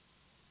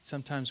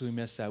 Sometimes we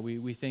miss that.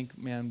 We think,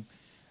 man,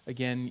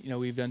 again,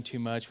 we've done too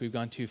much. We've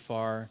gone too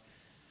far.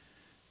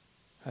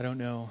 I don't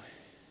know.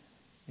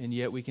 And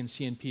yet we can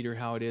see in Peter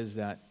how it is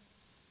that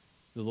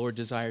the Lord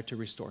desired to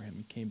restore him.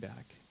 He came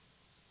back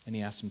and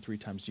he asked him 3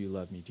 times, do you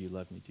love me? Do you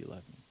love me? Do you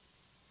love me?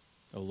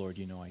 Oh Lord,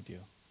 you know I do.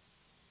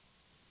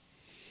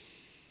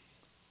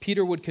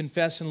 Peter would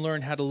confess and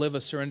learn how to live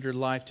a surrendered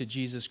life to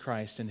Jesus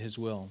Christ and his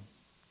will.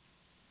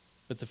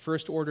 But the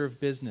first order of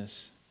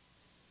business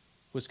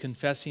was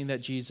confessing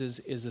that Jesus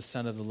is the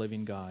Son of the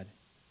living God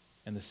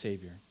and the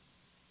Savior.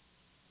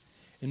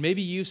 And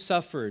maybe you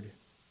suffered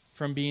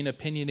from being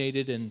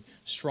opinionated and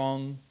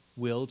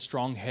strong-willed,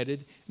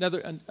 strong-headed.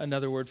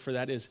 Another word for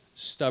that is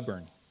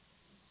stubborn,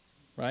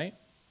 right?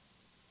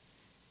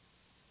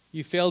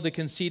 You failed to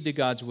concede to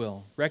God's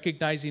will,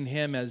 recognizing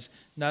him as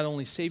not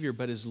only Savior,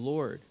 but as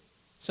Lord.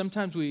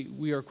 Sometimes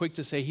we are quick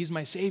to say, he's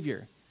my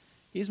Savior.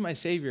 He's my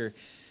Savior.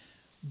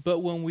 But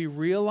when we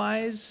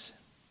realize,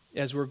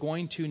 as we're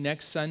going to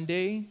next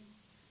Sunday,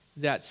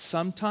 that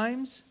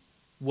sometimes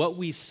what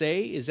we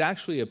say is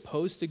actually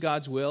opposed to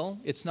God's will,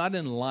 it's not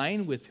in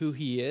line with who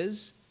he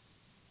is,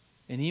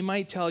 and he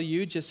might tell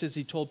you, just as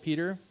he told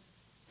Peter,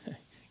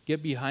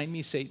 get behind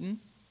me, Satan.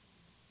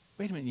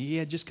 Wait a minute, he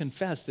had just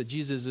confessed that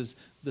Jesus is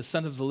the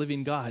Son of the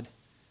living God.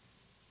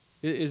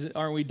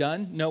 Aren't we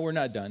done? No, we're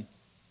not done.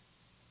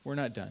 We're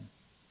not done.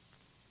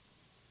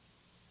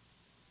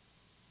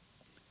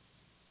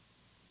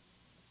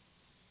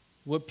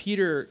 What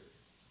Peter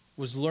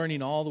was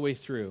learning all the way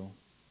through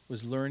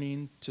was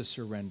learning to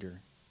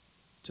surrender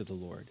to the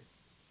Lord.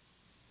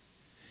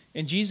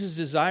 And Jesus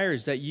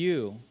desires that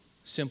you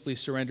simply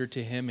surrender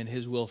to him and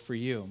his will for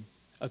you,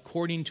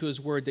 according to his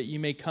word, that you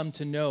may come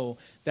to know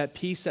that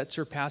peace that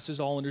surpasses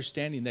all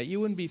understanding, that you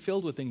wouldn't be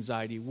filled with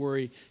anxiety,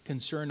 worry,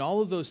 concern,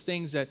 all of those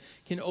things that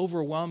can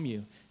overwhelm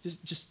you.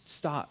 Just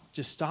stop.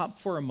 Just stop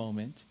for a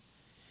moment.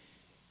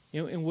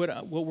 And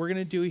what we're going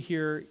to do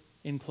here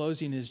in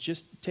closing is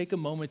just take a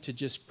moment to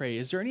just pray.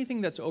 Is there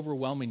anything that's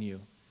overwhelming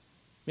you,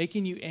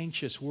 making you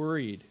anxious,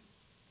 worried?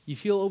 You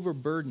feel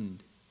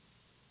overburdened?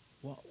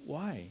 Well,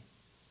 why?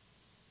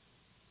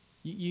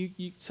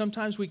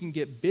 Sometimes we can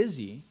get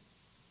busy.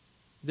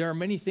 There are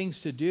many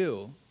things to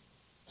do.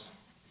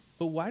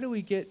 But why do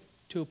we get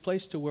to a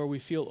place to where we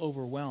feel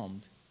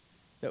overwhelmed?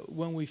 That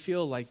when we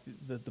feel like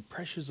the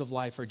pressures of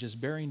life are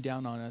just bearing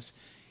down on us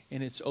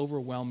and it's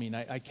overwhelming.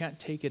 I can't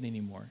take it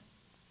anymore.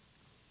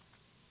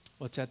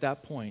 Well, it's at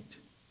that point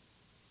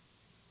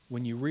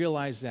when you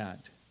realize that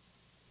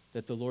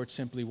the Lord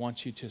simply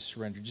wants you to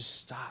surrender. Just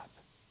stop.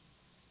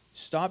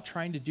 Stop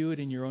trying to do it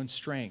in your own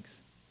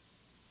strength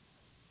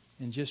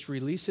and just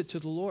release it to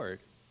the Lord.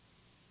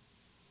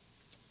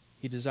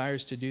 He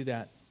desires to do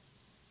that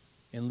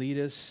and lead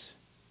us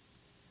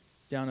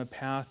down a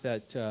path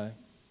that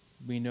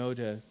we know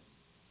to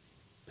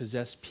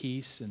possess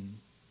peace and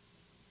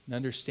an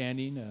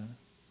understanding, a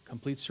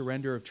complete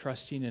surrender of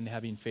trusting and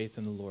having faith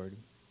in the Lord.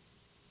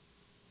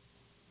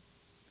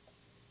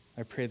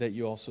 I pray that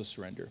you also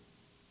surrender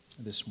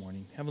this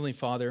morning. Heavenly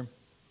Father,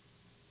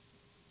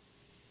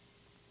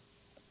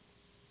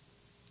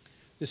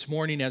 this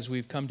morning as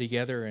we've come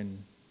together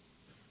and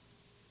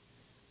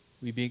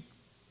we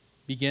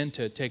begin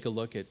to take a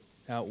look at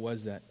how it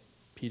was that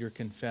Peter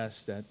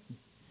confessed that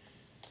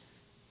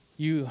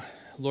you,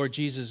 Lord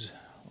Jesus,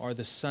 are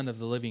the Son of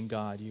the living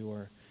God. You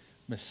are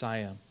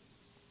Messiah.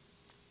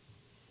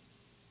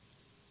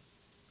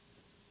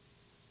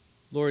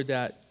 Lord,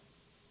 that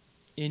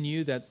in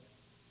you that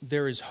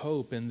there is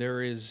hope and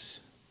there is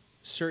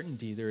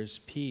certainty, there is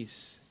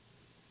peace.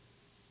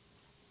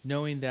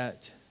 Knowing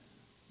that,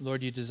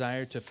 Lord, you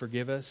desire to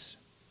forgive us,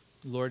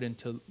 Lord, and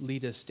to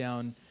lead us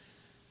down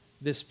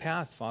this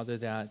path, Father,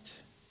 that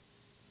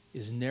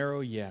is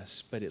narrow,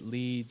 yes, but it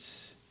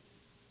leads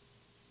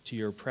to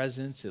your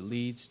presence. It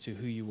leads to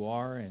who you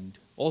are. And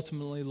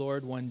ultimately,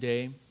 Lord, one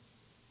day,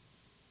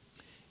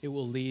 it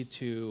will lead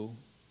to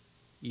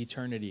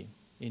eternity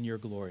in your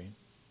glory.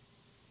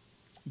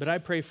 But I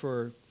pray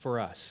for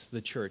us,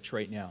 the church,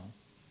 right now,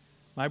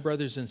 my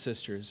brothers and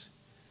sisters,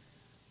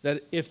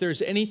 that if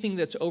there's anything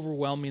that's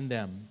overwhelming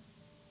them,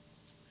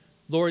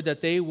 Lord,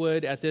 that they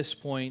would, at this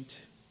point,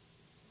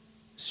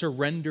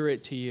 surrender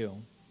it to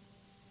you.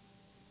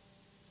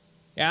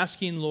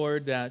 Asking,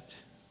 Lord, that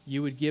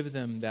you would give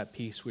them that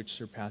peace which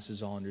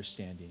surpasses all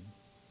understanding.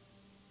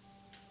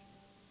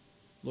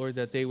 Lord,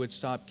 that they would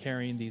stop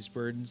carrying these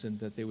burdens and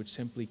that they would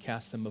simply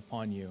cast them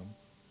upon you,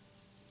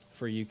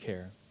 for you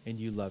care and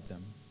you love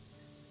them.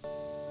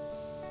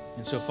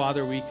 And so,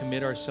 Father, we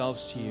commit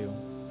ourselves to you.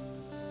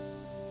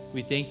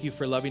 We thank you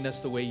for loving us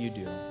the way you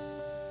do.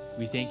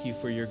 We thank you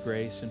for your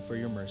grace and for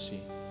your mercy,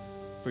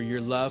 for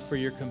your love, for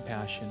your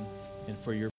compassion, and for your